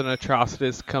 Then all of a sudden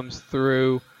Atrocitus comes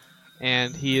through,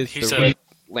 and he's the Red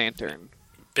Lantern.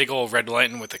 Big old Red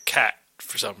Lantern with a cat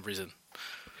for some reason.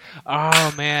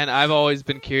 Oh, man. I've always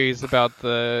been curious about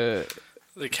the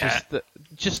cat.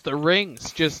 Just the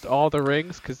rings. Just all the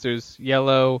rings, because there's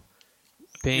yellow,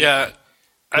 pink, red,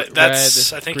 I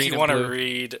think green, you want to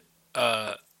read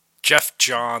Jeff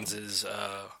Johns'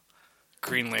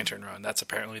 Green Lantern run. That's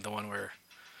apparently the one where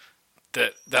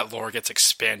that lore gets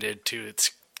expanded to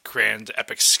its grand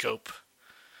epic scope.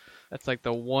 That's like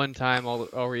the one time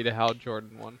I'll read a Hal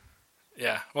Jordan one.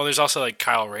 Yeah. Well, there's also like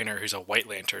Kyle Rayner, who's a White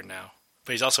Lantern now,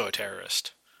 but he's also a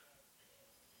terrorist.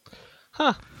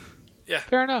 Huh. Yeah.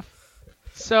 Fair enough.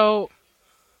 So,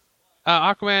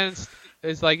 Aquaman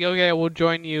is like, okay, we'll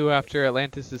join you after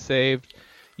Atlantis is saved.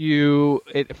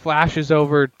 It flashes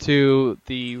over to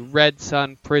the Red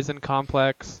Sun prison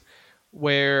complex,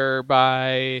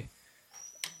 whereby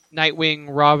Nightwing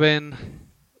Robin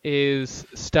is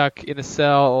stuck in a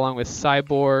cell along with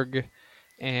Cyborg,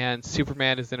 and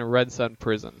Superman is in a Red Sun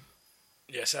prison.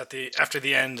 Yes, after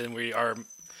the end, and we are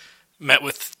met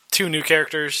with two new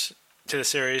characters to the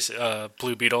series: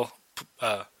 Blue Beetle,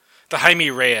 the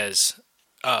Jaime Reyes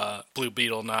Blue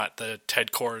Beetle, not the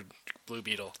Ted Kord Blue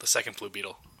Beetle, the second Blue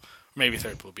Beetle, maybe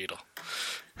third Blue Beetle.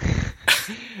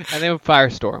 And then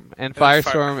Firestorm, and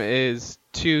Firestorm is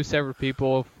two separate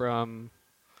people from,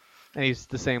 and he's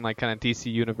the same like kind of DC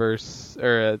universe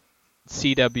or a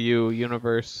CW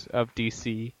universe of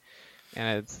DC,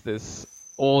 and it's this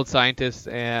old scientist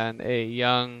and a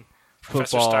young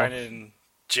Professor football. Stein and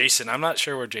Jason. I'm not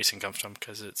sure where Jason comes from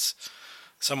because it's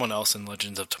someone else in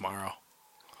Legends of Tomorrow.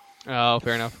 Oh,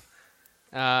 fair enough.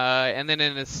 And then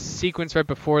in a sequence right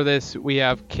before this, we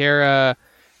have Kara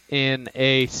in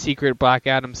a secret Black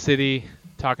Adam city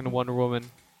talking to Wonder Woman.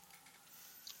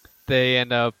 They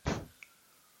end up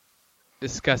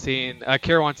discussing.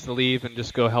 Kara wants to leave and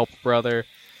just go help brother,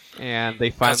 and they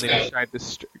finally decide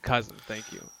to cousin.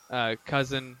 Thank you,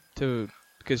 cousin, to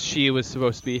because she was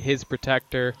supposed to be his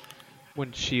protector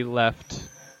when she left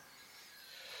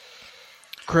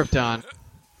Krypton.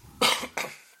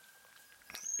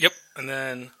 Yep, and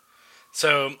then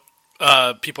so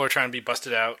people are trying to be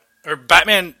busted out, or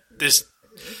Batman is.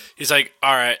 He's like,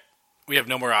 all right, we have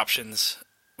no more options.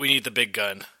 We need the big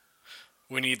gun.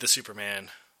 We need the Superman.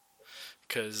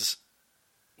 Because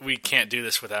we can't do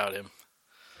this without him.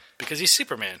 Because he's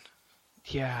Superman.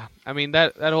 Yeah, I mean,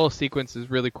 that whole sequence is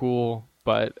really cool,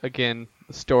 but again,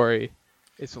 the story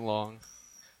is long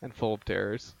and full of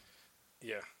terrors.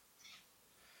 Yeah.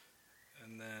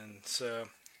 And then, so,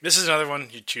 this is another one.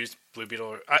 You choose Blue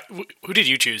Beetle. Who did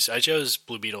you choose? I chose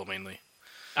Blue Beetle mainly.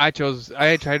 I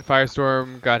tried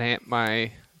Firestorm, got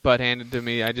my butt handed to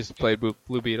me. I just played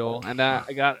Blue Beetle, and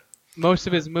I got most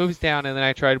of his moves down, and then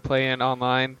I tried playing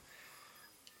online.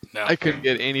 No. I couldn't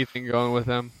get anything going with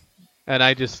him, and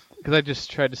I just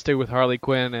tried to stay with Harley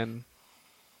Quinn, and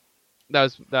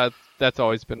that's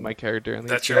always been my character. In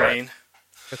that's your main?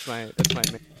 That's my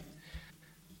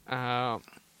main.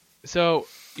 So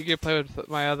you can play with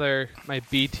my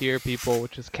B tier people,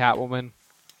 which is Catwoman.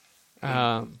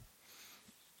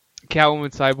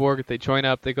 Catwoman, Cyborg, they join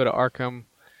up, they go to Arkham.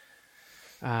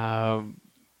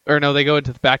 Or no, they go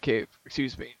into the Batcave,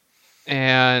 excuse me.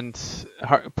 And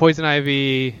Poison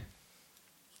Ivy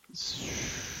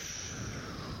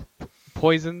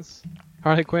poisons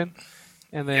Harley Quinn,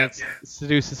 and then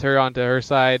seduces her onto her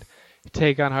side. You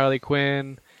take on Harley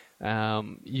Quinn.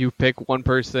 You pick one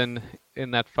person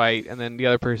in that fight, and then the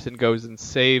other person goes and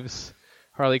saves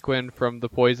Harley Quinn from the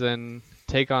poison.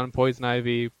 Take on Poison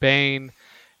Ivy, Bane,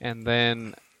 and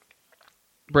then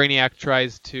Brainiac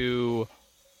tries to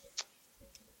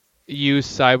use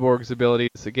Cyborg's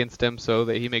abilities against him so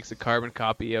that he makes a carbon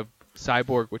copy of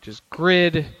Cyborg, which is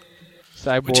Grid.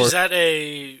 Which is that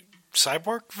a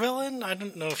Cyborg villain? I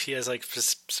don't know if he has like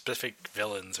specific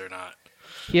villains or not.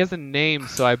 He has a name,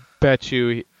 so I bet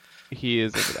you he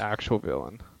is an actual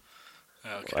villain.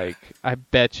 Okay. Like, I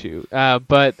bet you.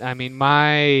 But, I mean,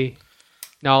 my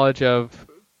knowledge of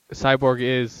Cyborg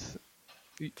is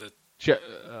Teen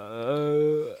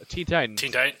Titans.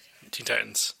 Teen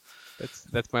Titans.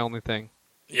 That's my only thing.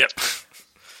 Yep.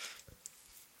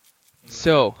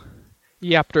 So,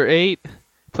 Chapter 8,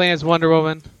 playing as Wonder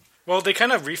Woman. Well, they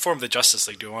kind of reformed the Justice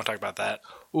League. Do we want to talk about that?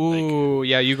 Ooh,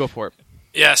 yeah, you go for it.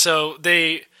 Yeah, so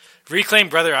they reclaim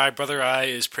Brother Eye. Brother Eye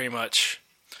is pretty much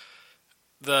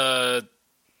the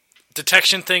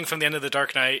detection thing from the end of the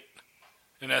Dark Knight.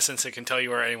 In essence, it can tell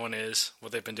you where anyone is,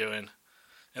 what they've been doing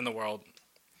in the world.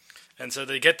 And so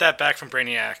they get that back from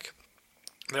Brainiac.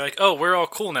 They're like, oh, we're all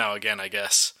cool now again, I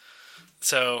guess.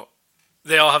 So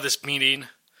they all have this meeting.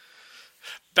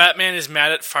 Batman is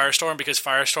mad at Firestorm because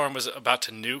Firestorm was about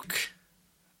to nuke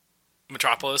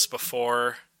Metropolis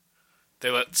before they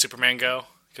let Superman go,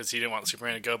 because he didn't want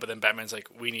Superman to go, but then Batman's like,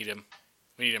 we need him.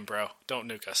 We need him, bro. Don't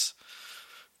nuke us.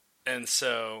 And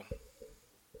so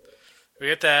we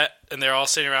get that, and they're all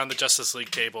sitting around the Justice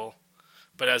League table,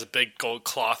 but it has a big gold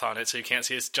cloth on it, so you can't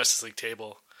see his Justice League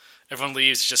table. Everyone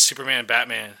leaves, it's just Superman and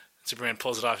Batman. Superman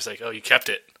pulls it off, he's like, oh, you kept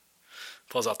it.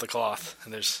 Pulls off the cloth,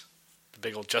 and there's the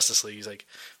big old Justice League. He's like,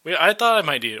 I thought I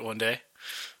might need it one day.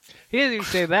 He doesn't even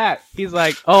say that. He's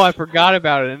like, oh, I forgot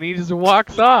about it, and he just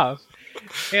walks off.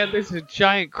 And there's a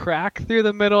giant crack through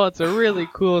the middle. It's a really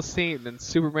cool scene, and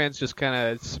Superman's just kind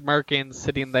of smirking,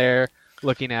 sitting there,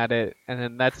 looking at it, and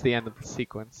then that's the end of the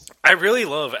sequence. I really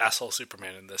love asshole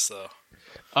Superman in this, though.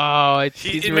 Oh,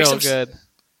 he's real good.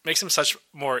 Makes him such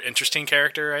more interesting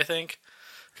character, I think,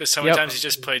 because so many times he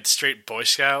just played straight Boy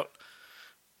Scout.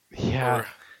 Yeah.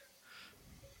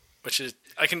 Which is,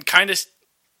 I can kind of.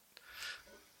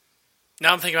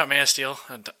 Now I'm thinking about Man of Steel,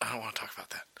 and I don't want to talk about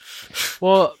that.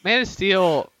 Well, Man of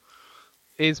Steel,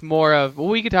 is more of, well,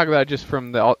 we could talk about it just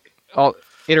from the all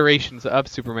iterations of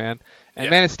Superman, and Yeah.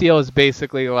 Man of Steel is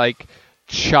basically like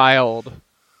child.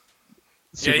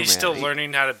 Yeah, he's still Superman.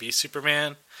 learning how to be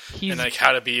Superman He's and like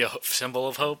how to be a symbol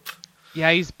of hope.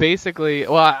 Yeah, he's basically.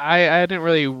 Well, I didn't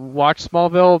really watch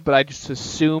Smallville, but I just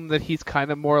assume that he's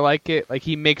kind of more like it. Like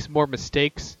he makes more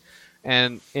mistakes,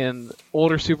 and in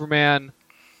older Superman,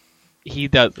 he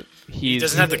doesn't. He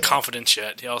doesn't have the confidence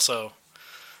yet. He also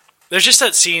there's just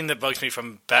that scene that bugs me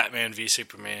from Batman v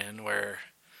Superman where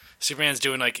Superman's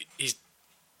doing like he's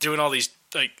doing all these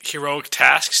like heroic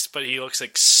tasks, but he looks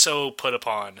like so put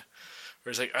upon. Where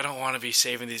he's like, I don't want to be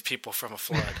saving these people from a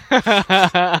flood.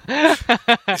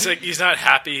 He's like, he's not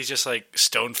happy. He's just like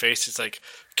stone faced. It's like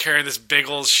carrying this big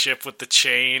old ship with the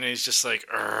chain, and he's just like,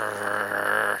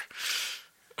 Urgh.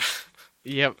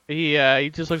 Yep, he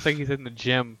just looks like he's in the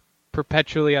gym,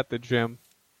 perpetually at the gym,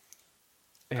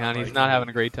 and he's not having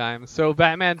a great time. So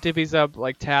Batman divvies up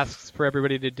like tasks for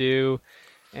everybody to do,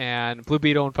 and Blue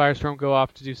Beetle and Firestorm go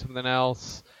off to do something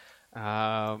else.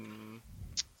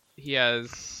 He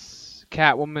has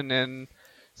Catwoman and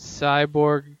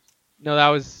Cyborg. No, that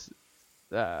was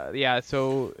yeah.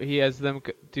 So he has them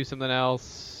do something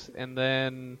else, and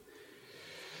then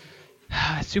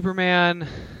Superman,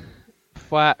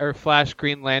 Flash,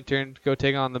 Green Lantern go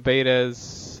take on the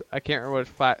Betas. I can't remember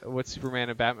what Superman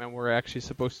and Batman were actually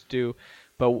supposed to do,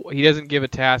 but he doesn't give a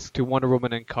task to Wonder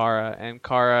Woman and Kara. And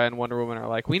Kara and Wonder Woman are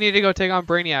like, we need to go take on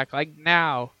Brainiac, like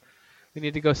now. We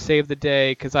need to go save the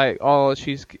day, because all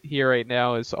she's here right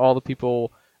now is all the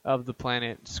people of the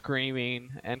planet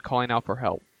screaming and calling out for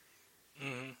help.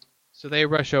 Mm-hmm. So they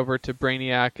rush over to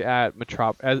Brainiac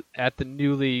at the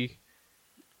newly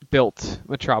built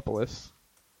Metropolis.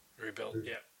 Rebuilt,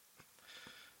 yeah.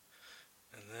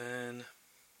 And then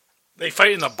they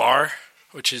fight in the bar,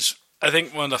 which is, I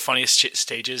think, one of the funniest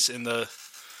stages in the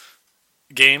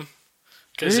game.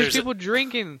 Because there's people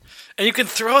drinking. And you can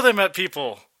throw them at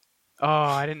people. Oh,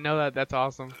 I didn't know that. That's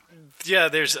awesome. Yeah,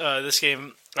 there's this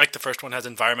game, like the first one, has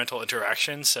environmental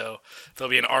interaction, so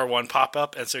there'll be an R1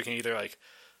 pop-up, and so you can either like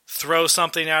throw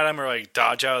something at them or like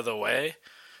dodge out of the way.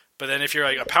 But then if you're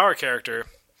like a power character,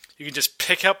 you can just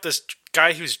pick up this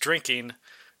guy who's drinking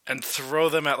and throw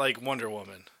them at like Wonder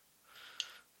Woman.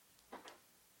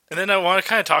 And then I want to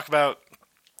kind of talk about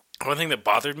one thing that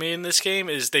bothered me in this game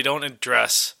is they don't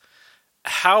address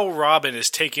how Robin is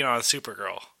taking on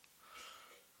Supergirl.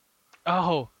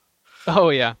 Oh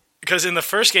yeah. Because in the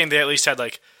first game, they at least had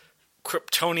like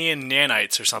Kryptonian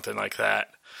nanites or something like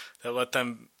that let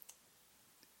them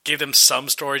give them some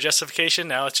story justification.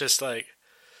 Now it's just like,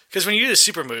 because when you do the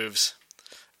super moves,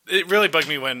 it really bugged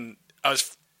me when I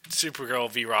was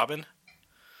Supergirl v Robin,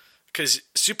 because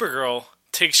Supergirl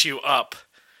takes you up,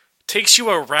 takes you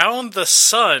around the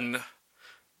sun,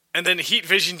 and then heat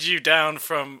visions you down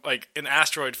from like an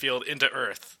asteroid field into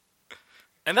Earth,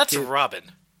 and that's Robin.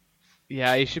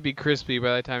 Yeah, he should be crispy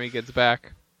by the time he gets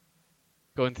back,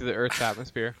 going through the Earth's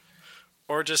atmosphere.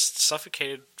 Or just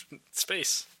suffocated in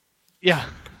space. Yeah,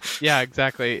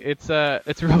 exactly. It's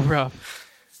real rough.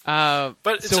 But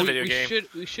it's a video game.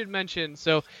 We should mention.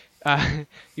 So,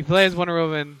 you play as Wonder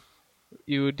Woman.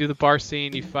 You do the bar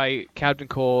scene. You fight Captain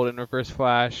Cold and Reverse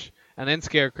Flash, and then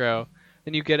Scarecrow.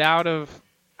 Then you get out of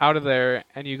there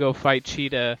and you go fight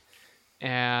Cheetah.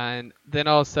 And then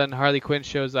all of a sudden Harley Quinn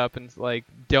shows up and's like,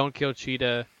 don't kill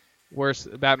Cheetah. Worse,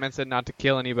 Batman said not to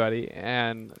kill anybody.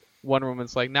 And Wonder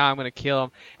Woman's like, nah, I'm going to kill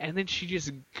him. And then she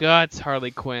just guts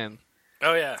Harley Quinn.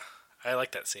 Oh, yeah. I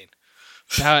like that scene.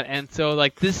 And so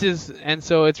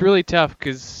it's really tough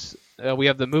because we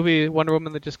have the movie Wonder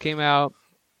Woman that just came out.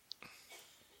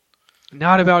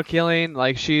 Not about killing.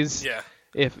 Like, she's... Yeah.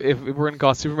 If we're going to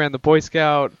call Superman the Boy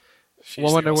Scout,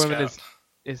 Wonder Woman Woman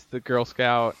is the Girl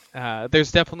Scout.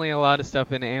 There's definitely a lot of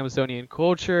stuff in Amazonian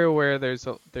culture where there's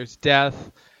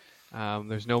death.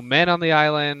 There's no men on the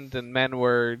island, and men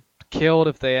were killed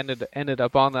if they ended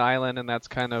up on the island, and that's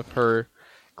kind of her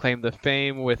claim to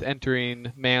fame with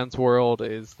entering man's world,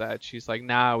 is that she's like,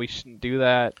 nah, we shouldn't do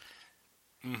that.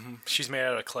 Mm-hmm. She's made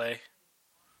out of clay.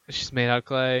 She's made out of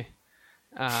clay.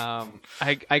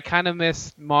 I kind of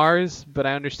miss Mars, but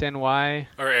I understand why.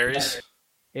 Or Ares.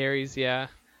 Ares, yeah.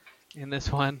 In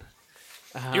this one.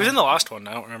 He was in the last one.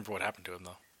 I don't remember what happened to him,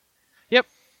 though. Yep.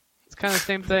 It's kind of the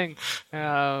same thing.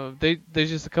 There's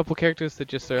just a couple characters that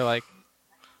just are like...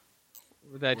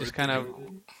 that just kind of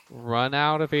run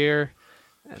out of here.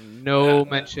 And no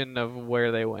mention of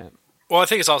where they went. Well, I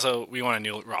think it's also... we want a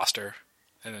new roster.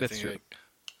 And That's true.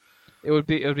 It would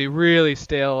be really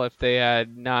stale if they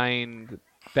had 9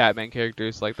 Batman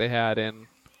characters like they had in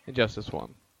Injustice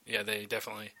 1. Yeah, they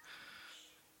definitely...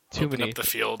 Too open many. Up the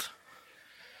field.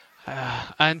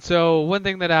 And so one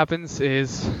thing that happens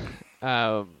is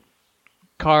um,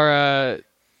 Kara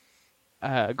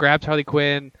grabs Harley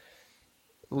Quinn,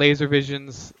 laser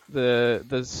visions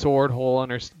the sword hole in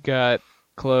her gut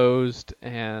closed,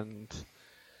 and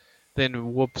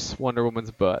then whoops Wonder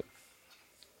Woman's butt.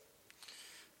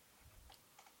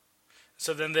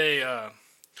 So then they,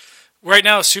 right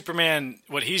now, Superman,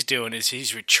 what he's doing is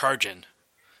he's recharging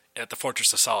at the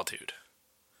Fortress of Solitude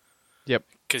Yep.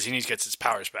 because he needs to get his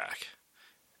powers back.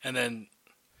 And then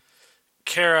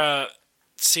Kara,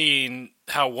 seeing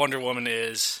how Wonder Woman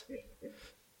is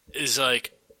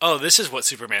like, oh, this is what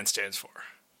Superman stands for.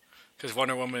 Because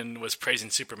Wonder Woman was praising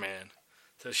Superman.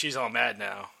 So she's all mad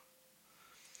now.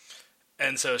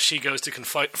 And so she goes to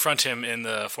confront him in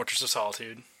the Fortress of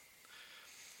Solitude.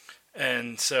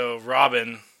 And so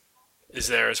Robin is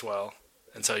there as well.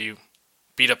 And so you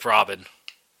beat up Robin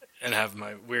and have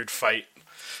my weird fight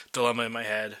dilemma in my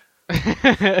head.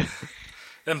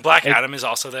 Then Black Adam is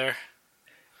also there.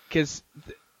 Because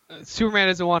Superman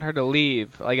doesn't want her to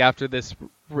leave. Like after this,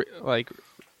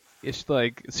 it's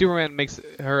like Superman makes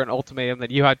her an ultimatum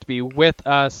that you have to be with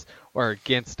us or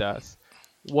against us.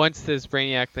 Once this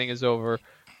Brainiac thing is over,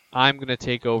 I'm gonna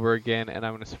take over again and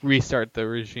I'm gonna restart the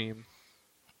regime.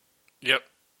 Yep.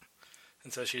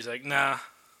 And so she's like, nah.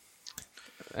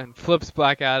 And flips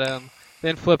Black Adam,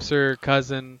 then flips her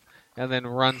cousin, and then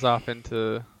runs off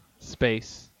into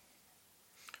space.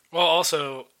 Well,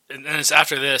 also, and it's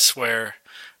after this where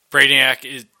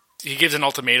Brainiac he gives an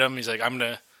ultimatum. He's like, I'm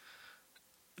gonna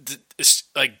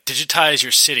digitize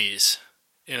your cities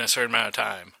in a certain amount of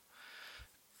time.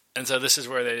 And so this is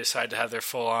where they decide to have their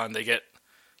full on. They get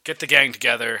the gang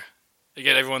together. They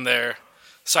get everyone there.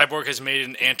 Cyborg has made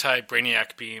an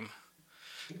anti-Brainiac beam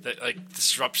that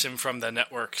disrupts him from the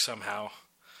network somehow.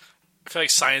 I feel like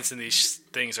science in these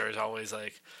things are always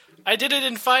like, I did it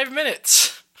in 5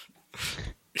 minutes.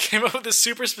 Came up with this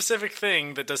super specific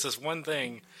thing that does this one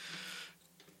thing.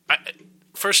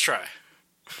 First try.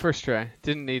 First try.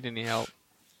 Didn't need any help.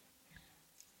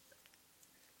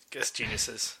 Guess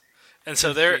geniuses. And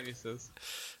so they're Geniuses.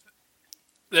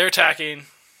 They're attacking,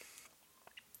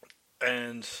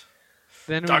 and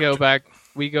then we go back.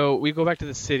 We go back to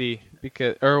the city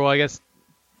because, I guess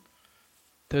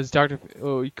there's Doctor.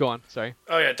 Oh, go on. Sorry.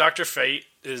 Oh yeah, Dr. Fate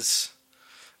is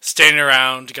standing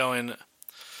around going,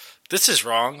 "This is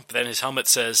wrong." But then his helmet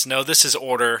says, "No, this is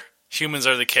order. Humans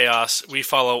are the chaos. We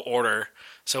follow order.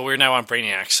 So we're now on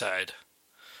Brainiac's side."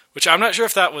 Which I'm not sure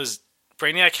if that was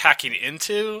Brainiac hacking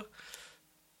into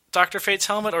Dr. Fate's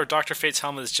helmet or Dr. Fate's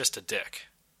helmet is just a dick.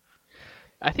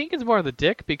 I think it's more of the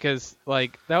dick because that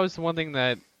was one thing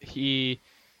that he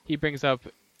brings up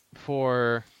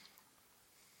for.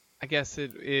 I guess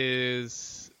it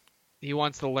is he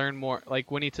wants to learn more. Like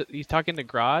when he's talking to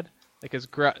Grodd,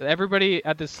 everybody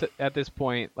at this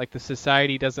point, like the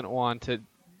society doesn't want to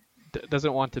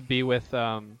be with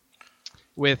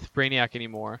Brainiac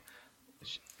anymore.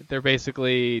 They're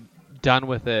basically done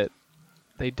with it.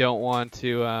 They don't want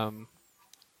to.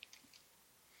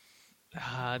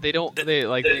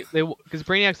 Because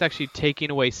Brainiac's actually taking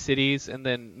away cities and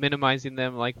then minimizing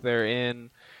them like they're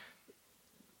in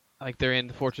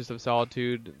the Fortress of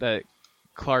Solitude that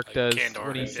Clark does Kandor,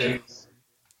 when he saves.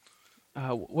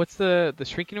 What's the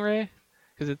shrinking ray?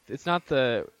 Because it's not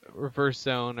the reverse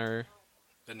zone or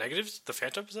the negatives, the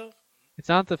Phantom Zone. It's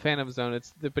not the Phantom Zone.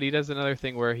 But he does another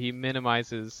thing where he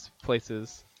minimizes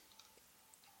places.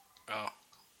 Oh.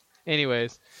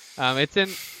 Anyways, it's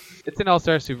in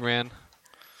All-Star Superman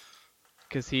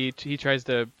because he tries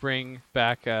to bring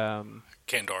back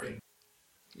Kandor.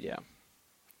 Yeah.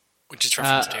 Which is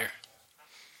referenced here.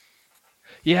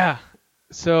 Yeah.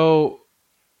 So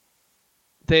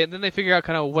they figure out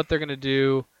kind of what they're gonna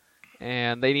do,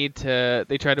 and they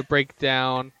try to break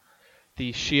down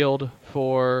the shield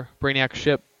for Brainiac's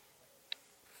ship.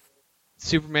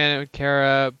 Superman and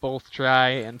Kara both try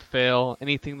and fail.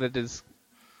 Anything that is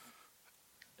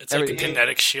It's like the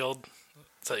kinetic shield.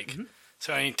 It's like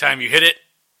so anytime you hit it,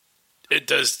 it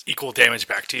does equal damage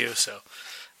back to you. So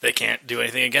they can't do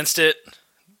anything against it.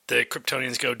 The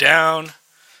Kryptonians go down.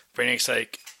 Brainiac's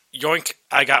like, yoink!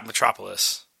 I got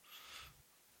Metropolis.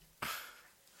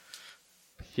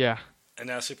 Yeah. And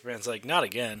now Superman's like, not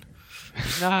again.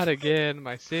 Not again,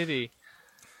 my city.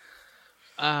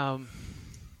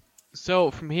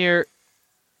 So from here,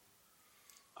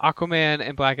 Aquaman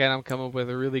and Black Adam come up with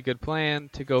a really good plan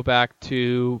to go back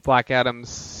to Black Adam's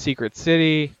secret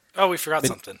city. Oh, we forgot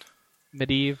something.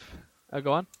 Medivh.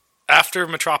 Go on. After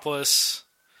Metropolis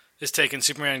is taken,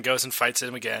 Superman goes and fights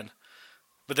him again.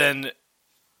 But then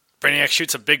Brainiac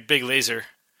shoots a big laser,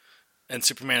 and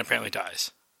Superman apparently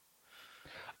dies.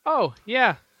 Oh,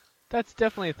 yeah. That's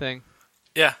definitely a thing.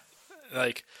 Yeah,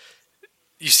 like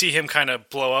you see him kind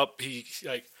of blow up. He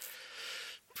like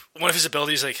one of his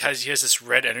abilities he has this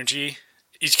red energy.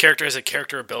 Each character has a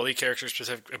character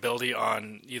specific ability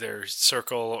on either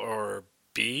circle or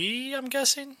B. I'm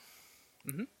guessing.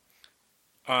 Mm-hmm.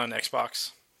 On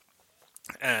Xbox,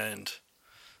 and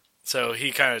so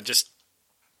he kind of just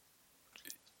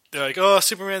they're like, "Oh,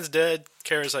 Superman's dead."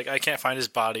 Kara's like, "I can't find his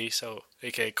body," so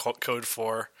AKA Code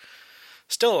 4,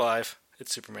 still alive.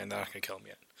 It's Superman. They're not gonna kill him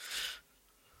yet.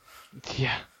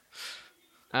 Yeah.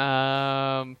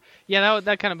 Yeah,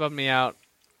 that kind of bummed me out,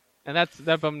 and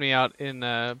that bummed me out in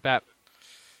Batman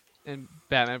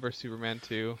vs Superman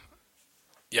 2.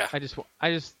 Yeah, I just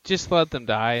let them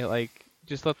die. Like,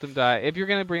 just let them die. If you're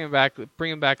gonna bring them back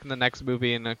in the next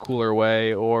movie in a cooler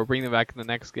way, or bring them back in the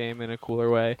next game in a cooler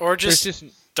way, or just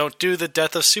don't do the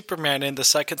death of Superman in the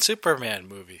second Superman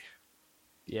movie.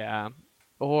 Yeah,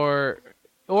 or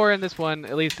in this one,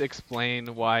 at least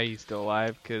explain why he's still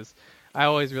alive. Because I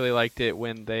always really liked it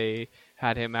when they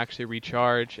had him actually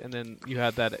recharge, and then you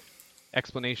had that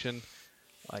explanation.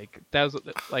 Like that was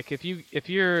like if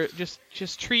you're just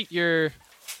treat your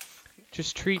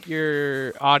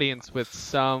audience with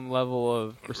some level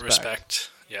of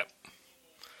respect. Yep.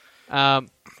 All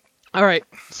right.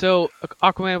 So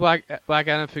Aquaman and Black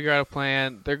Adam figure out a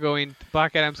plan.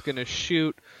 Black Adam's going to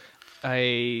shoot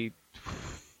a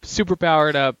super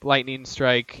powered up lightning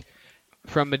strike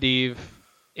from Medivh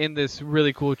in this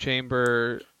really cool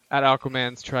chamber at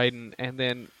Aquaman's Trident, and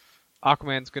then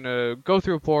Aquaman's going to go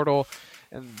through a portal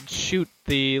and shoot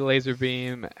the laser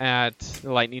beam the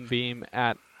lightning beam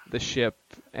at the ship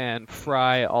and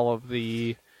fry all of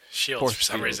the shields for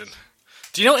some reason.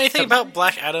 Do you know anything about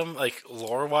Black Adam, like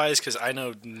lore-wise? Because I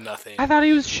know nothing. I thought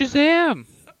he was Shazam.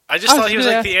 I just thought he was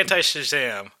like the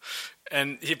anti-Shazam,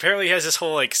 and he apparently has this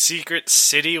whole like secret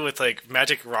city with like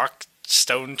magic rock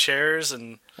stone chairs,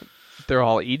 and they're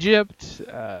all Egypt.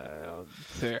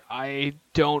 I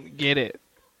don't get it.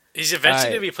 He's eventually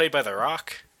going to be played by The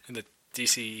Rock in the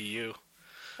DCEU.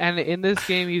 And in this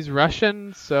game, he's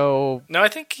Russian, so... No, I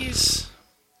think he's...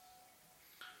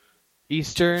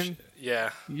 Eastern?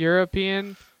 Yeah.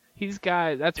 European? He's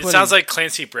got... It sounds like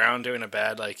Clancy Brown doing a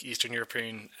bad, like, Eastern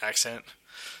European accent.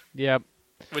 Yep.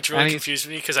 Which really confused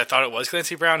me, because I thought it was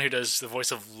Clancy Brown, who does the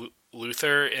voice of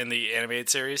Luthor in the animated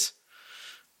series.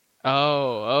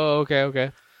 Oh,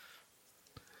 okay.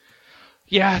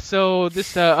 Yeah, so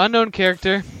this unknown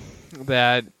character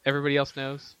that everybody else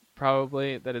knows...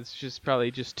 Probably that it's just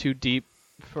too deep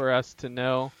for us to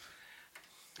know.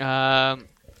 Aquaman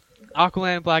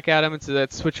and Black Adam, it's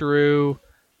that switcheroo.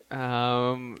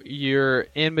 You're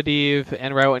in Medivh,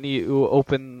 and right when you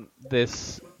open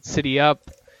this city up,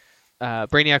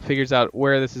 Brainiac figures out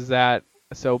where this is at.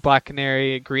 So Black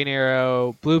Canary, Green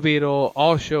Arrow, Blue Beetle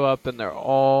all show up, and they're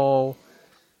all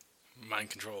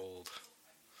mind controlled.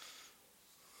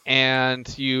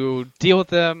 And you deal with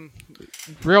them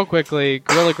real quickly.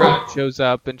 Gorilla Grodd shows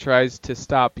up and tries to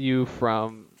stop you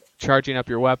from charging up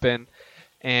your weapon.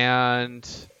 And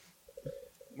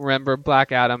remember,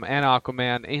 Black Adam and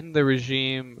Aquaman in the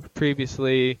regime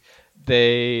previously,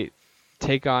 they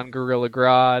take on Gorilla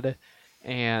Grodd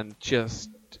and just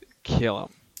kill him.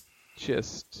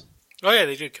 Oh yeah,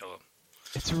 they did kill him.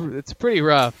 It's pretty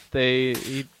rough.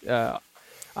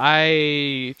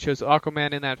 I chose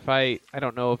Aquaman in that fight. I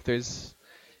don't know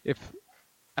if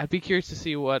I'd be curious to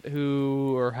see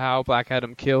who or how Black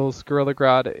Adam kills Gorilla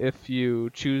Grodd if you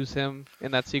choose him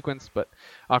in that sequence, but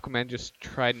Aquaman just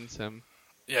tridents him.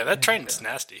 Yeah, that trident's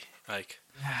nasty. Like,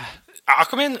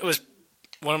 Aquaman was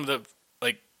one of the,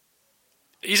 like,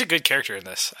 he's a good character in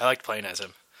this. I liked playing as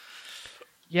him.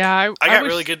 Yeah, I got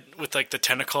really good with, like,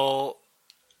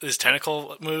 his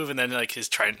tentacle move, and then, like, his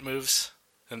trident moves,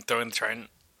 and throwing the trident.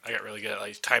 I got really good at,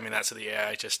 like, timing that so the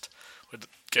AI just would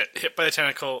get hit by the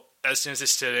tentacle as soon as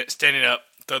it's standing up,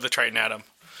 throw the trident at him.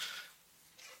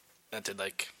 That did,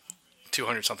 like,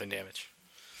 200-something damage.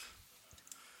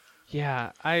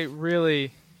 Yeah, I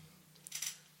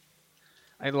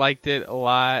liked it a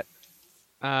lot.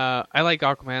 I like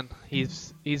Aquaman. He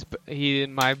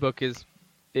in my book is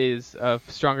a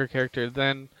stronger character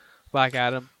than Black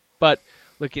Adam. But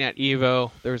looking at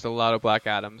Evo, there was a lot of Black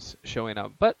Adams showing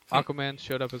up, but Aquaman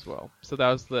showed up as well. So that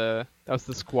was the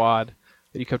squad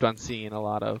that you kept on seeing a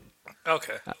lot of.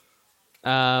 Okay.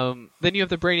 Then you have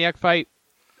the Brainiac fight.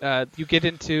 You get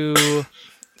into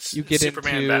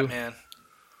Superman, Batman.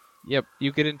 Yep,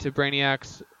 you get into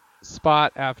Brainiac's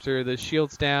spot after the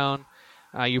shield's down.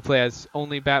 You play as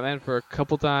only Batman for a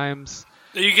couple times.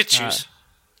 You get to choose.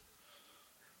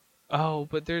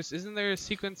 But isn't there a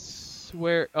sequence times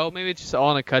where maybe it's just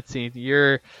all in a cutscene.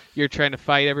 You're trying to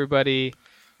fight everybody.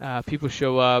 People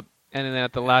show up, and then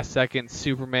at the last second,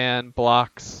 Superman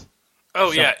blocks.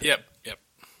 Oh something. yeah, yep.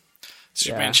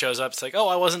 Superman shows up. It's like, oh,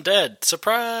 I wasn't dead.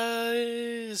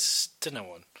 Surprise to no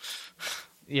one.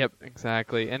 Yep,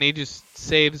 exactly. And he just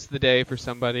saves the day for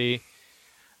somebody.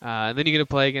 And then you get to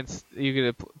play against. You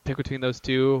get to pick between those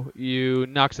two. You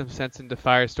knock some sense into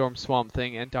Firestorm, Swamp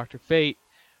Thing, and Dr. Fate.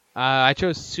 I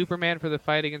chose Superman for the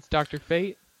fight against Dr.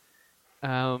 Fate.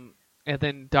 And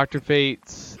then Dr.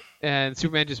 Fate's and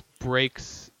Superman just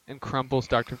breaks and crumples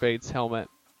Dr. Fate's helmet.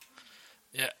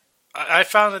 Yeah, I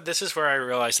found that this is where I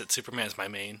realized that Superman's my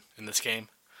main in this game.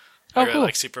 Oh, I really cool.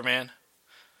 like Superman.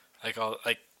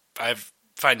 I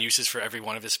find uses for every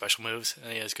one of his special moves,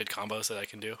 and he has good combos that I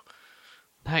can do.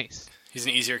 Nice. He's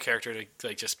an easier character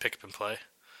to just pick up and play.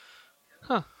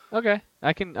 Huh. Okay.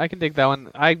 I can dig that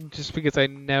one. Because I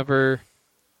never.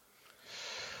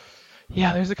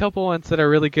 Yeah, there's a couple ones that are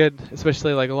really good,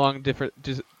 especially like long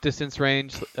distance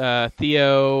range.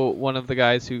 Theo, one of the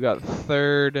guys who got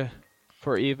third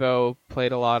for Evo,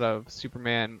 played a lot of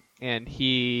Superman, and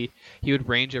he would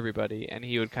range everybody, and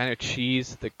he would kind of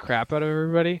cheese the crap out of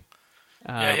everybody.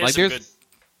 Yeah, he has some good.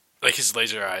 Like his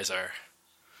laser eyes are.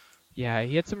 Yeah,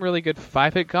 he had some really good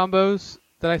 5-hit combos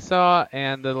that I saw,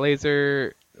 and the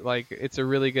laser, it's a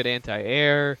really good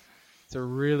anti-air. It's a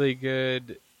really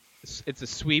good. It's a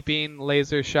sweeping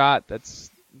laser shot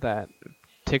that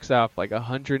ticks off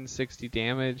 160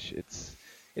 damage. It's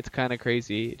kind of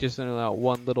crazy, just in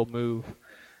one little move.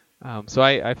 So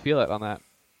I feel it on that.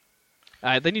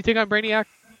 Then you take on Brainiac.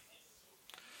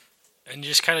 And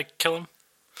you just kind of kill him?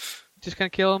 Just kind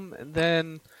of kill him, and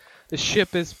then the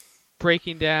ship is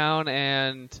breaking down,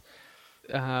 and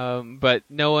but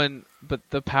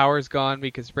the power's gone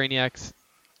because Brainiac's...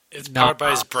 It's powered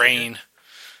by his brain.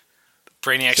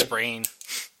 Brainiac's brain.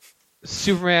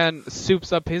 Superman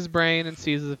soups up his brain and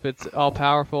sees if it's all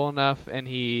powerful enough, and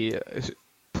he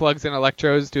plugs in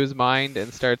electrodes to his mind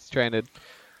and starts trying to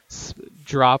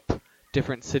drop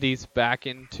different cities back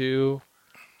into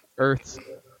Earth's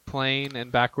plane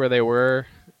and back where they were.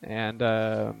 And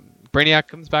Brainiac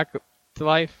comes back to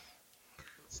life.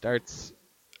 Starts.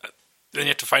 Then you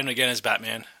have to fight him again as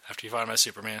Batman after you fought him as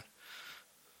Superman.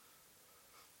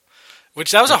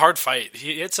 That was a hard fight.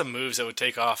 He had some moves that would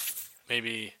take off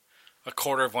maybe a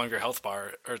quarter of one of your health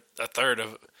bar, or a third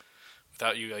of,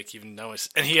 without you even notice.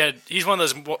 And he's one of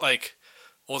those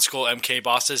old school MK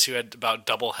bosses who had about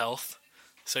double health.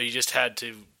 So you just had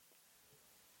to.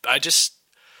 I just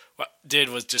did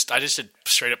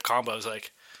straight up combos,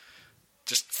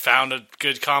 just found a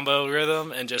good combo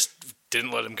rhythm and just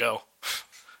didn't let him go.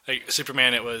 Like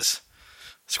Superman, it was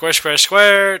square, square,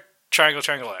 square, triangle,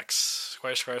 triangle, X.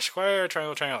 Square, square, square,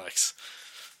 triangle, triangle, X.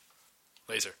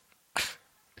 Laser.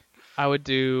 I would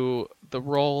do the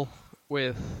roll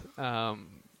with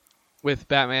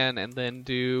Batman, and then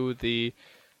do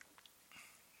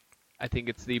I think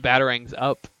it's the Batarangs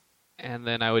up, and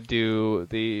then I would do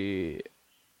the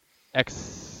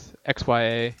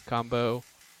XYA combo,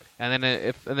 and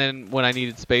then when I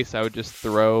needed space, I would just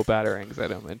throw Batarangs at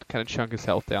him and kind of chunk his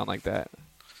health down like that.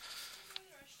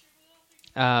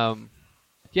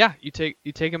 Yeah, you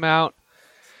take him out,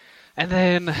 and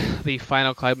then the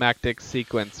final climactic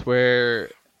sequence where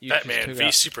you Batman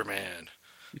v Superman.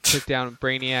 You took down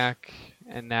Brainiac,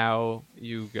 and now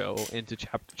you go into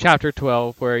chapter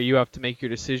 12, where you have to make your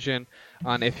decision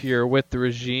on if you're with the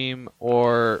regime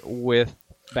or with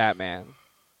Batman.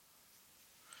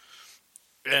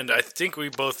 And I think we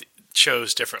both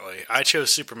chose differently. I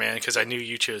chose Superman because I knew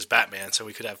you chose Batman, so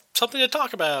we could have something to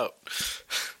talk about.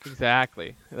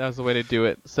 Exactly. That was the way to do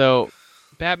it. So,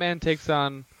 Batman takes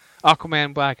on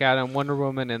Aquaman, Black Adam, Wonder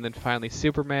Woman, and then finally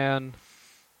Superman.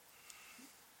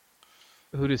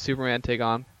 Who does Superman take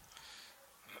on?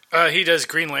 He does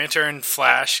Green Lantern,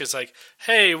 Flash. It's like,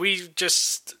 hey, we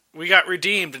got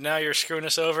redeemed, and now you're screwing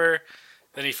us over.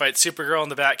 Then he fights Supergirl in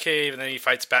the Batcave, and then he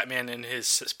fights Batman in his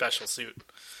special suit.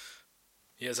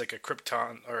 He has a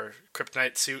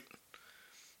kryptonite suit.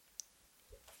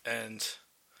 And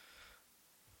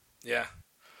yeah,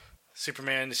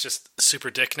 Superman is just super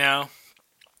dick now.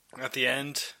 At the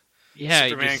end, yeah,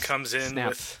 Superman comes in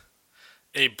with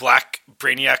a black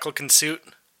Brainiac-looking suit,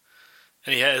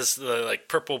 and he has the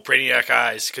purple Brainiac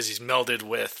eyes because he's melded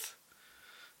with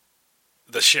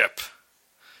the ship.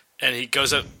 And he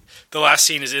goes up. The last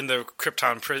scene is in the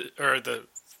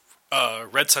the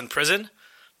Red Sun prison,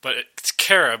 but it's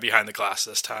Kara behind the glass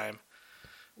this time.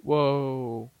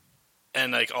 Whoa!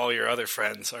 And all your other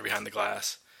friends are behind the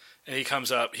glass. And he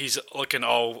comes up. He's looking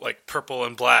all purple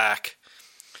and black,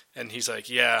 and he's like,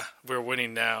 "Yeah, we're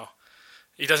winning now."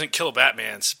 he doesn't kill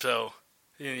Batman, so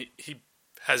he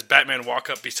has Batman walk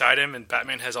up beside him, and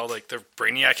Batman has all like the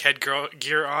Brainiac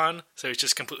headgear on, so he's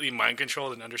just completely mind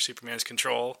controlled and under Superman's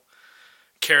control.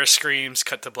 Kara screams,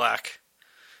 cut to black.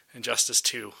 Injustice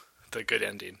 2, the good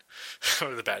ending.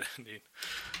 Or the bad ending.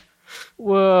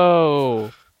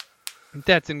 Whoa.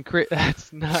 That's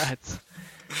nuts.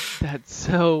 That's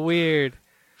so weird.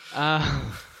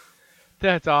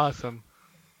 That's awesome.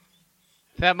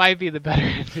 That might be the better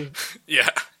ending. Yeah.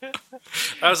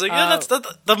 I was like, yeah, that's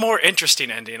the more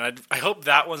interesting ending. I hope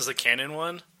that one's the canon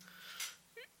one.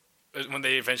 When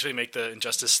they eventually make the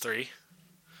Injustice 3.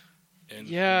 In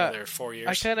another 4 years.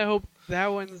 I kind of hope that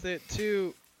one's it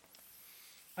too.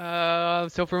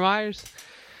 So for Myers,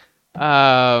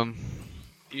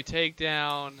 you take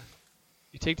down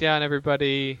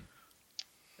everybody.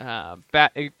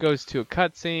 It goes to a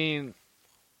cutscene.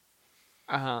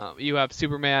 You have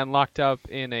Superman locked up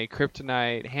in a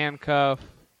kryptonite handcuff,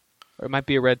 or it might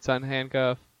be a Red Sun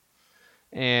handcuff,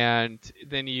 and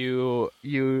then you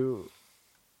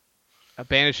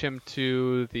banish him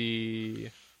to the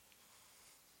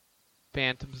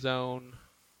Phantom Zone,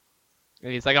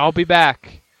 and he's like, "I'll be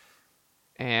back."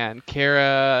 And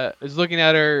Kara is looking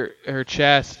at her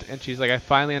chest, and she's like, "I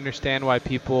finally understand why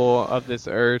people of this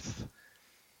Earth,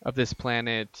 of this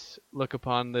planet, look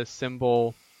upon this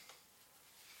symbol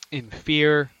in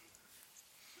fear."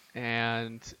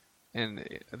 And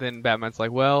then Batman's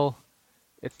like, "Well,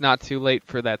 it's not too late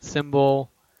for that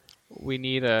symbol. We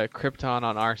need a Krypton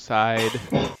on our side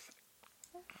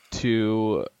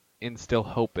to instill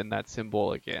hope in that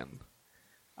symbol again.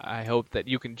 I hope that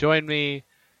you can join me."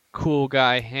 Cool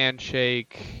guy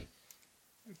handshake.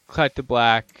 Cut to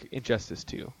black. Injustice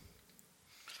 2.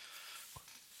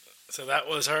 So that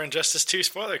was our Injustice 2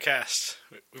 spoiler cast.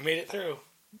 We made it through.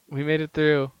 We made it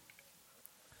through.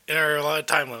 In our allotted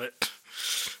time limit.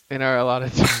 In our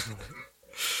allotted time limit.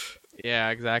 Yeah,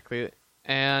 exactly.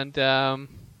 And how'd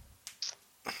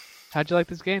you like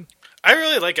this game? I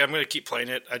really like it. I'm going to keep playing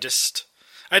it. I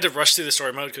had to rush through the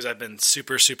story mode because I've been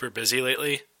super, super busy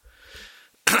lately.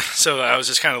 So I was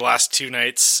just kind of the last 2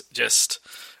 nights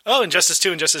Injustice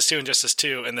 2, Injustice 2, Injustice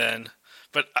 2, and then,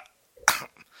 but I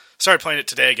started playing it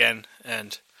today again,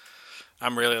 and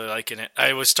I'm really liking it.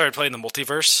 I started playing the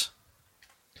multiverse.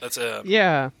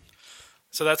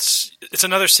 So it's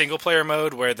another single player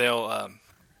mode where they'll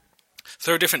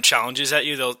throw different challenges at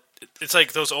you. It's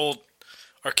like those old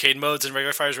arcade modes in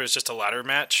regular fighters where it's just a ladder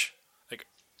match. Like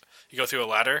you go through a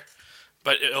ladder,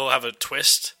 but it'll have a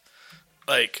twist.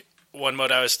 Like one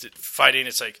mode I was fighting,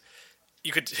 it's like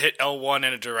you could hit L1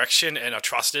 in a direction, and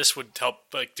Atrocitus would help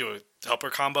like do a helper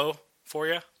combo for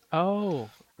you. Oh,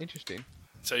 interesting.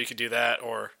 So you could do that,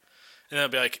 and then it'll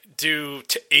be like do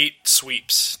 8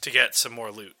 sweeps to get some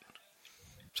more loot.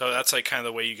 So that's like kind of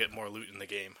the way you get more loot in the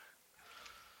game,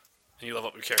 and you level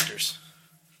up your characters.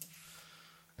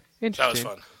 Interesting. That was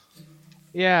fun.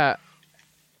 Yeah,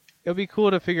 it'll be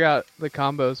cool to figure out the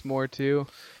combos more too,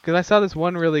 because I saw this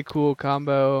one really cool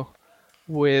combo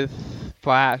with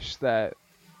Flash that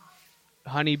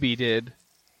Honeybee did,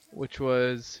 which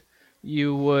was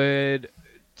you would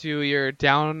do your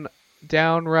down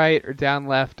right or down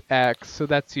left X, so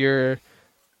that's your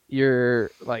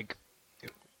like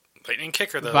lightning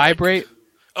kick or the vibrate. Like...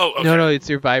 Oh, okay. No, it's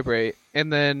your vibrate,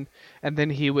 and then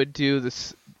he would do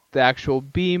the actual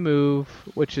B move,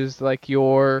 which is like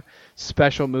your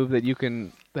special move that you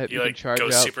can charge go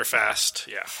up super fast,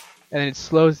 yeah. And it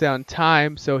slows down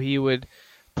time, so he would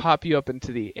pop you up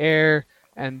into the air,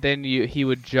 and then he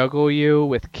would juggle you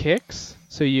with kicks,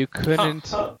 so you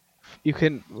couldn't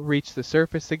reach the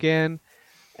surface again,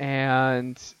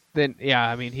 and then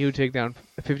he would take down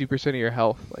 50% of your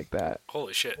health like that.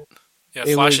 Holy shit! Yeah,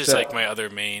 Flash is like my other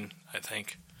main, I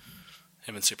think.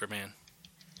 Him and Superman.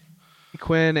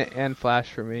 Quinn and Flash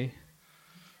for me.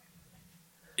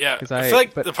 Yeah, I feel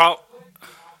like the problem.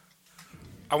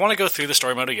 I want to go through the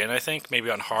story mode again, I think, maybe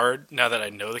on hard, now that I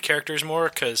know the characters more,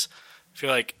 because I feel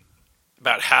like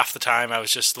about half the time I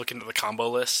was just looking at the combo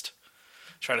list,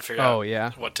 trying to figure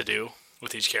out what to do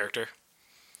with each character.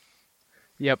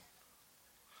 Yep.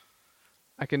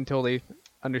 I can totally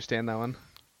understand that one.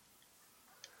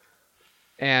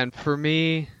 And for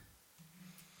me,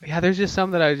 there's just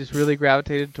some that I just really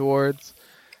gravitated towards.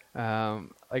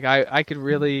 Like I could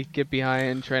really get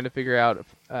behind trying to figure out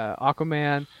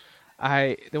Aquaman.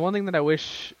 The one thing that I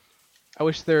wish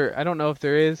there, I don't know if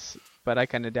there is, but I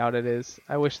kind of doubt it is.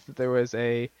 I wish that there was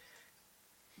a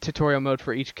tutorial mode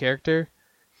for each character,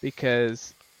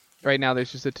 because right now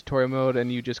there's just a tutorial mode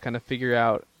and you just kind of figure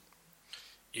out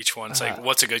each one's like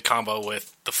what's a good combo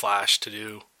with the Flash to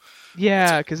do.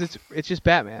 Yeah, because it's just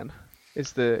Batman.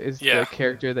 Yeah. the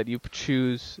character that you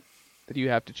choose, that you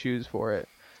have to choose for it.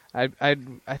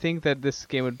 I think that this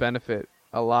game would benefit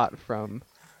a lot from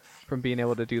being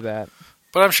able to do that.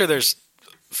 But I'm sure there's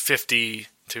 50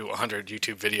 to 100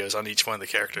 YouTube videos on each one of the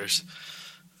characters.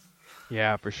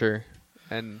 Yeah, for sure.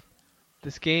 And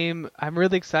this game, I'm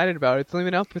really excited about it. It's only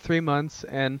been out for 3 months,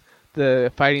 and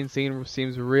the fighting scene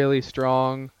seems really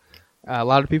strong. A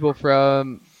lot of people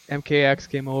from MKX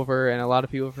came over, and a lot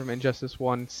of people from Injustice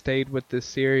 1 stayed with this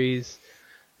series.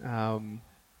 And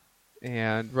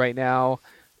right now,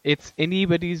 it's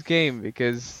anybody's game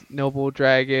because Noble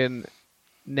Dragon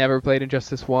never played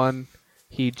Injustice 1.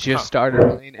 He just started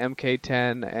playing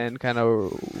MK10 and kind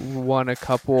of won a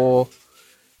couple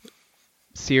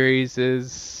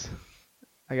series.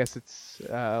 I guess it's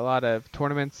a lot of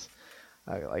tournaments.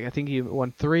 Like I think he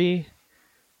won 3,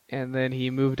 and then he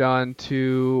moved on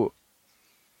to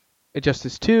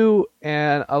Injustice 2,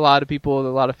 and a lot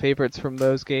of favorites from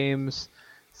those games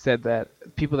said that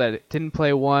people that didn't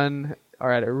play 1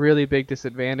 are at a really big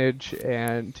disadvantage,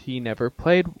 and he never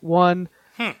played 1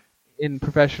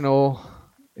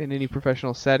 in any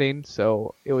professional setting,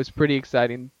 so it was pretty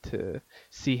exciting to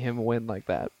see him win like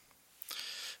that.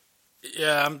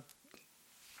 Yeah,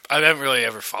 I haven't really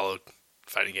ever followed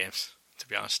fighting games, to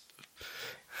be honest.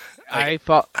 I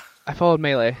followed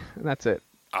Melee, and that's it.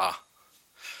 Well,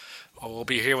 we'll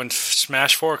be here when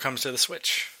Smash 4 comes to the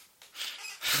Switch.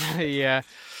 Yeah,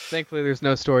 thankfully there's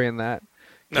no story in that.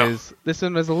 No. Because this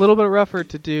one was a little bit rougher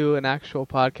to do an actual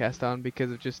podcast on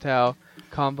because of just how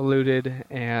convoluted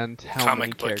and how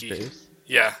many Comic booky. characters.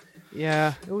 Yeah.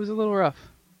 Yeah, it was a little rough.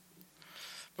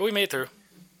 But we made it through.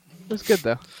 It was good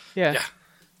though. Yeah. Yeah.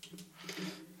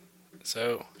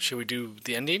 So, should we do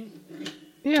the ending?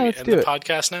 Yeah, let's end do the it.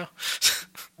 podcast now?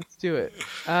 Let's do it.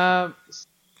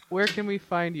 Where can we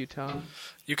find you, Tom?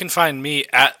 You can find me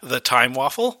at the Time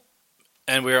Waffle,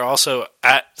 and we are also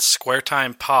at Square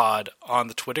Time Pod on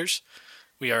the Twitters.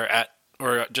 We're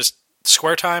just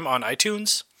Square Time on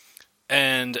iTunes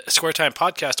and Square Time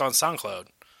Podcast on SoundCloud.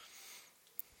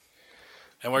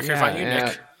 And where can I find you,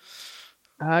 Nick?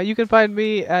 You can find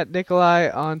me at Nikolai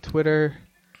on Twitter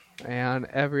and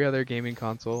every other gaming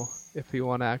console if you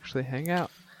want to actually hang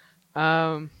out.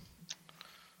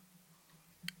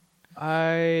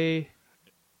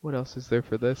 What else is there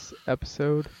for this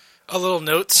episode? A little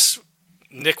notes.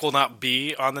 Nick will not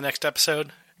be on the next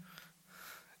episode.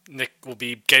 Nick will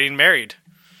be getting married.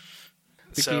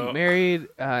 Getting married.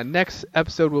 Next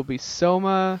episode will be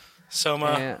Soma.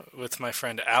 With my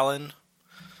friend Alan,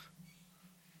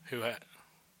 who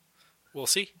we'll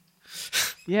see.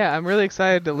 Yeah, I'm really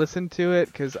excited to listen to it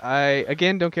because I,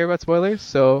 again, don't care about spoilers,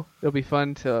 so it'll be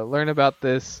fun to learn about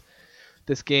this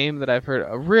game that I've heard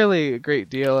a really great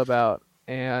deal about,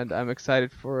 and I'm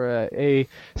excited for a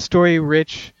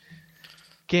story-rich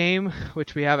game,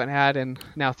 which we haven't had in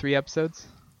now 3 episodes.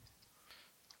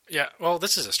 Yeah, well,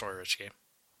 this is a story-rich game.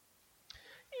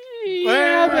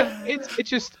 Yeah, but it's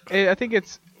just, I think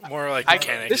it's more like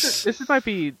mechanics. This might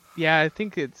be, yeah, I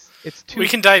think it's too... We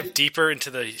can dive deeper into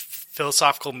the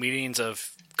philosophical meanings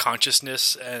of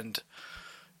consciousness and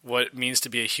what it means to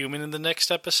be a human in the next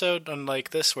episode, unlike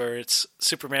this, where it's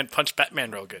Superman punch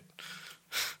Batman real good.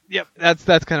 Yep,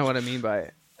 that's kind of what I mean by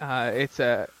it.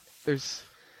 This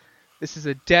is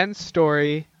a dense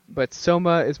story, but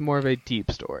Soma is more of a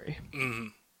deep story. Mm-hmm.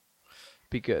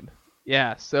 Be good.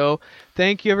 Yeah, so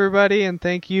thank you everybody, and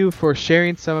thank you for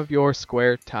sharing some of your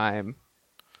Square time.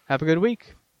 Have a good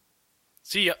week.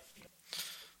 See ya.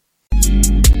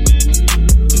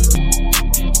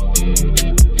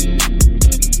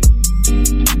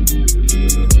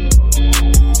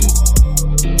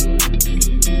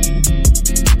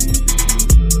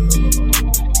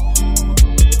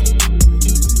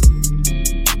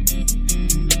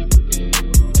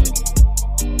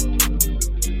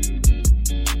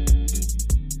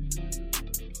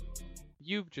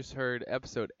 You've just heard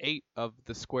episode 8 of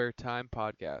the Square Time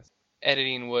podcast.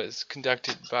 Editing was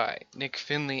conducted by Nick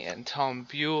Finley and Tom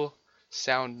Buell.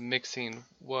 Sound mixing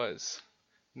was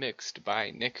mixed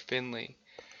by Nick Finley.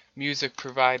 Music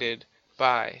provided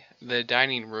by The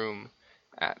Dining Room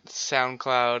at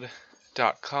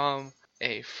SoundCloud.com.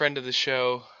 A friend of the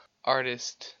show,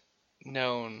 artist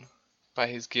known by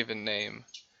his given name,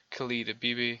 Khalid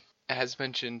Abibi. As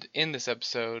mentioned in this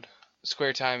episode,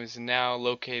 Square Time is now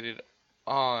located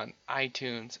on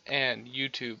iTunes and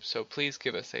YouTube, so please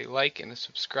give us a like and a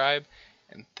subscribe,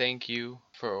 and thank you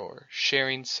for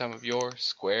sharing some of your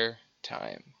Square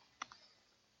time.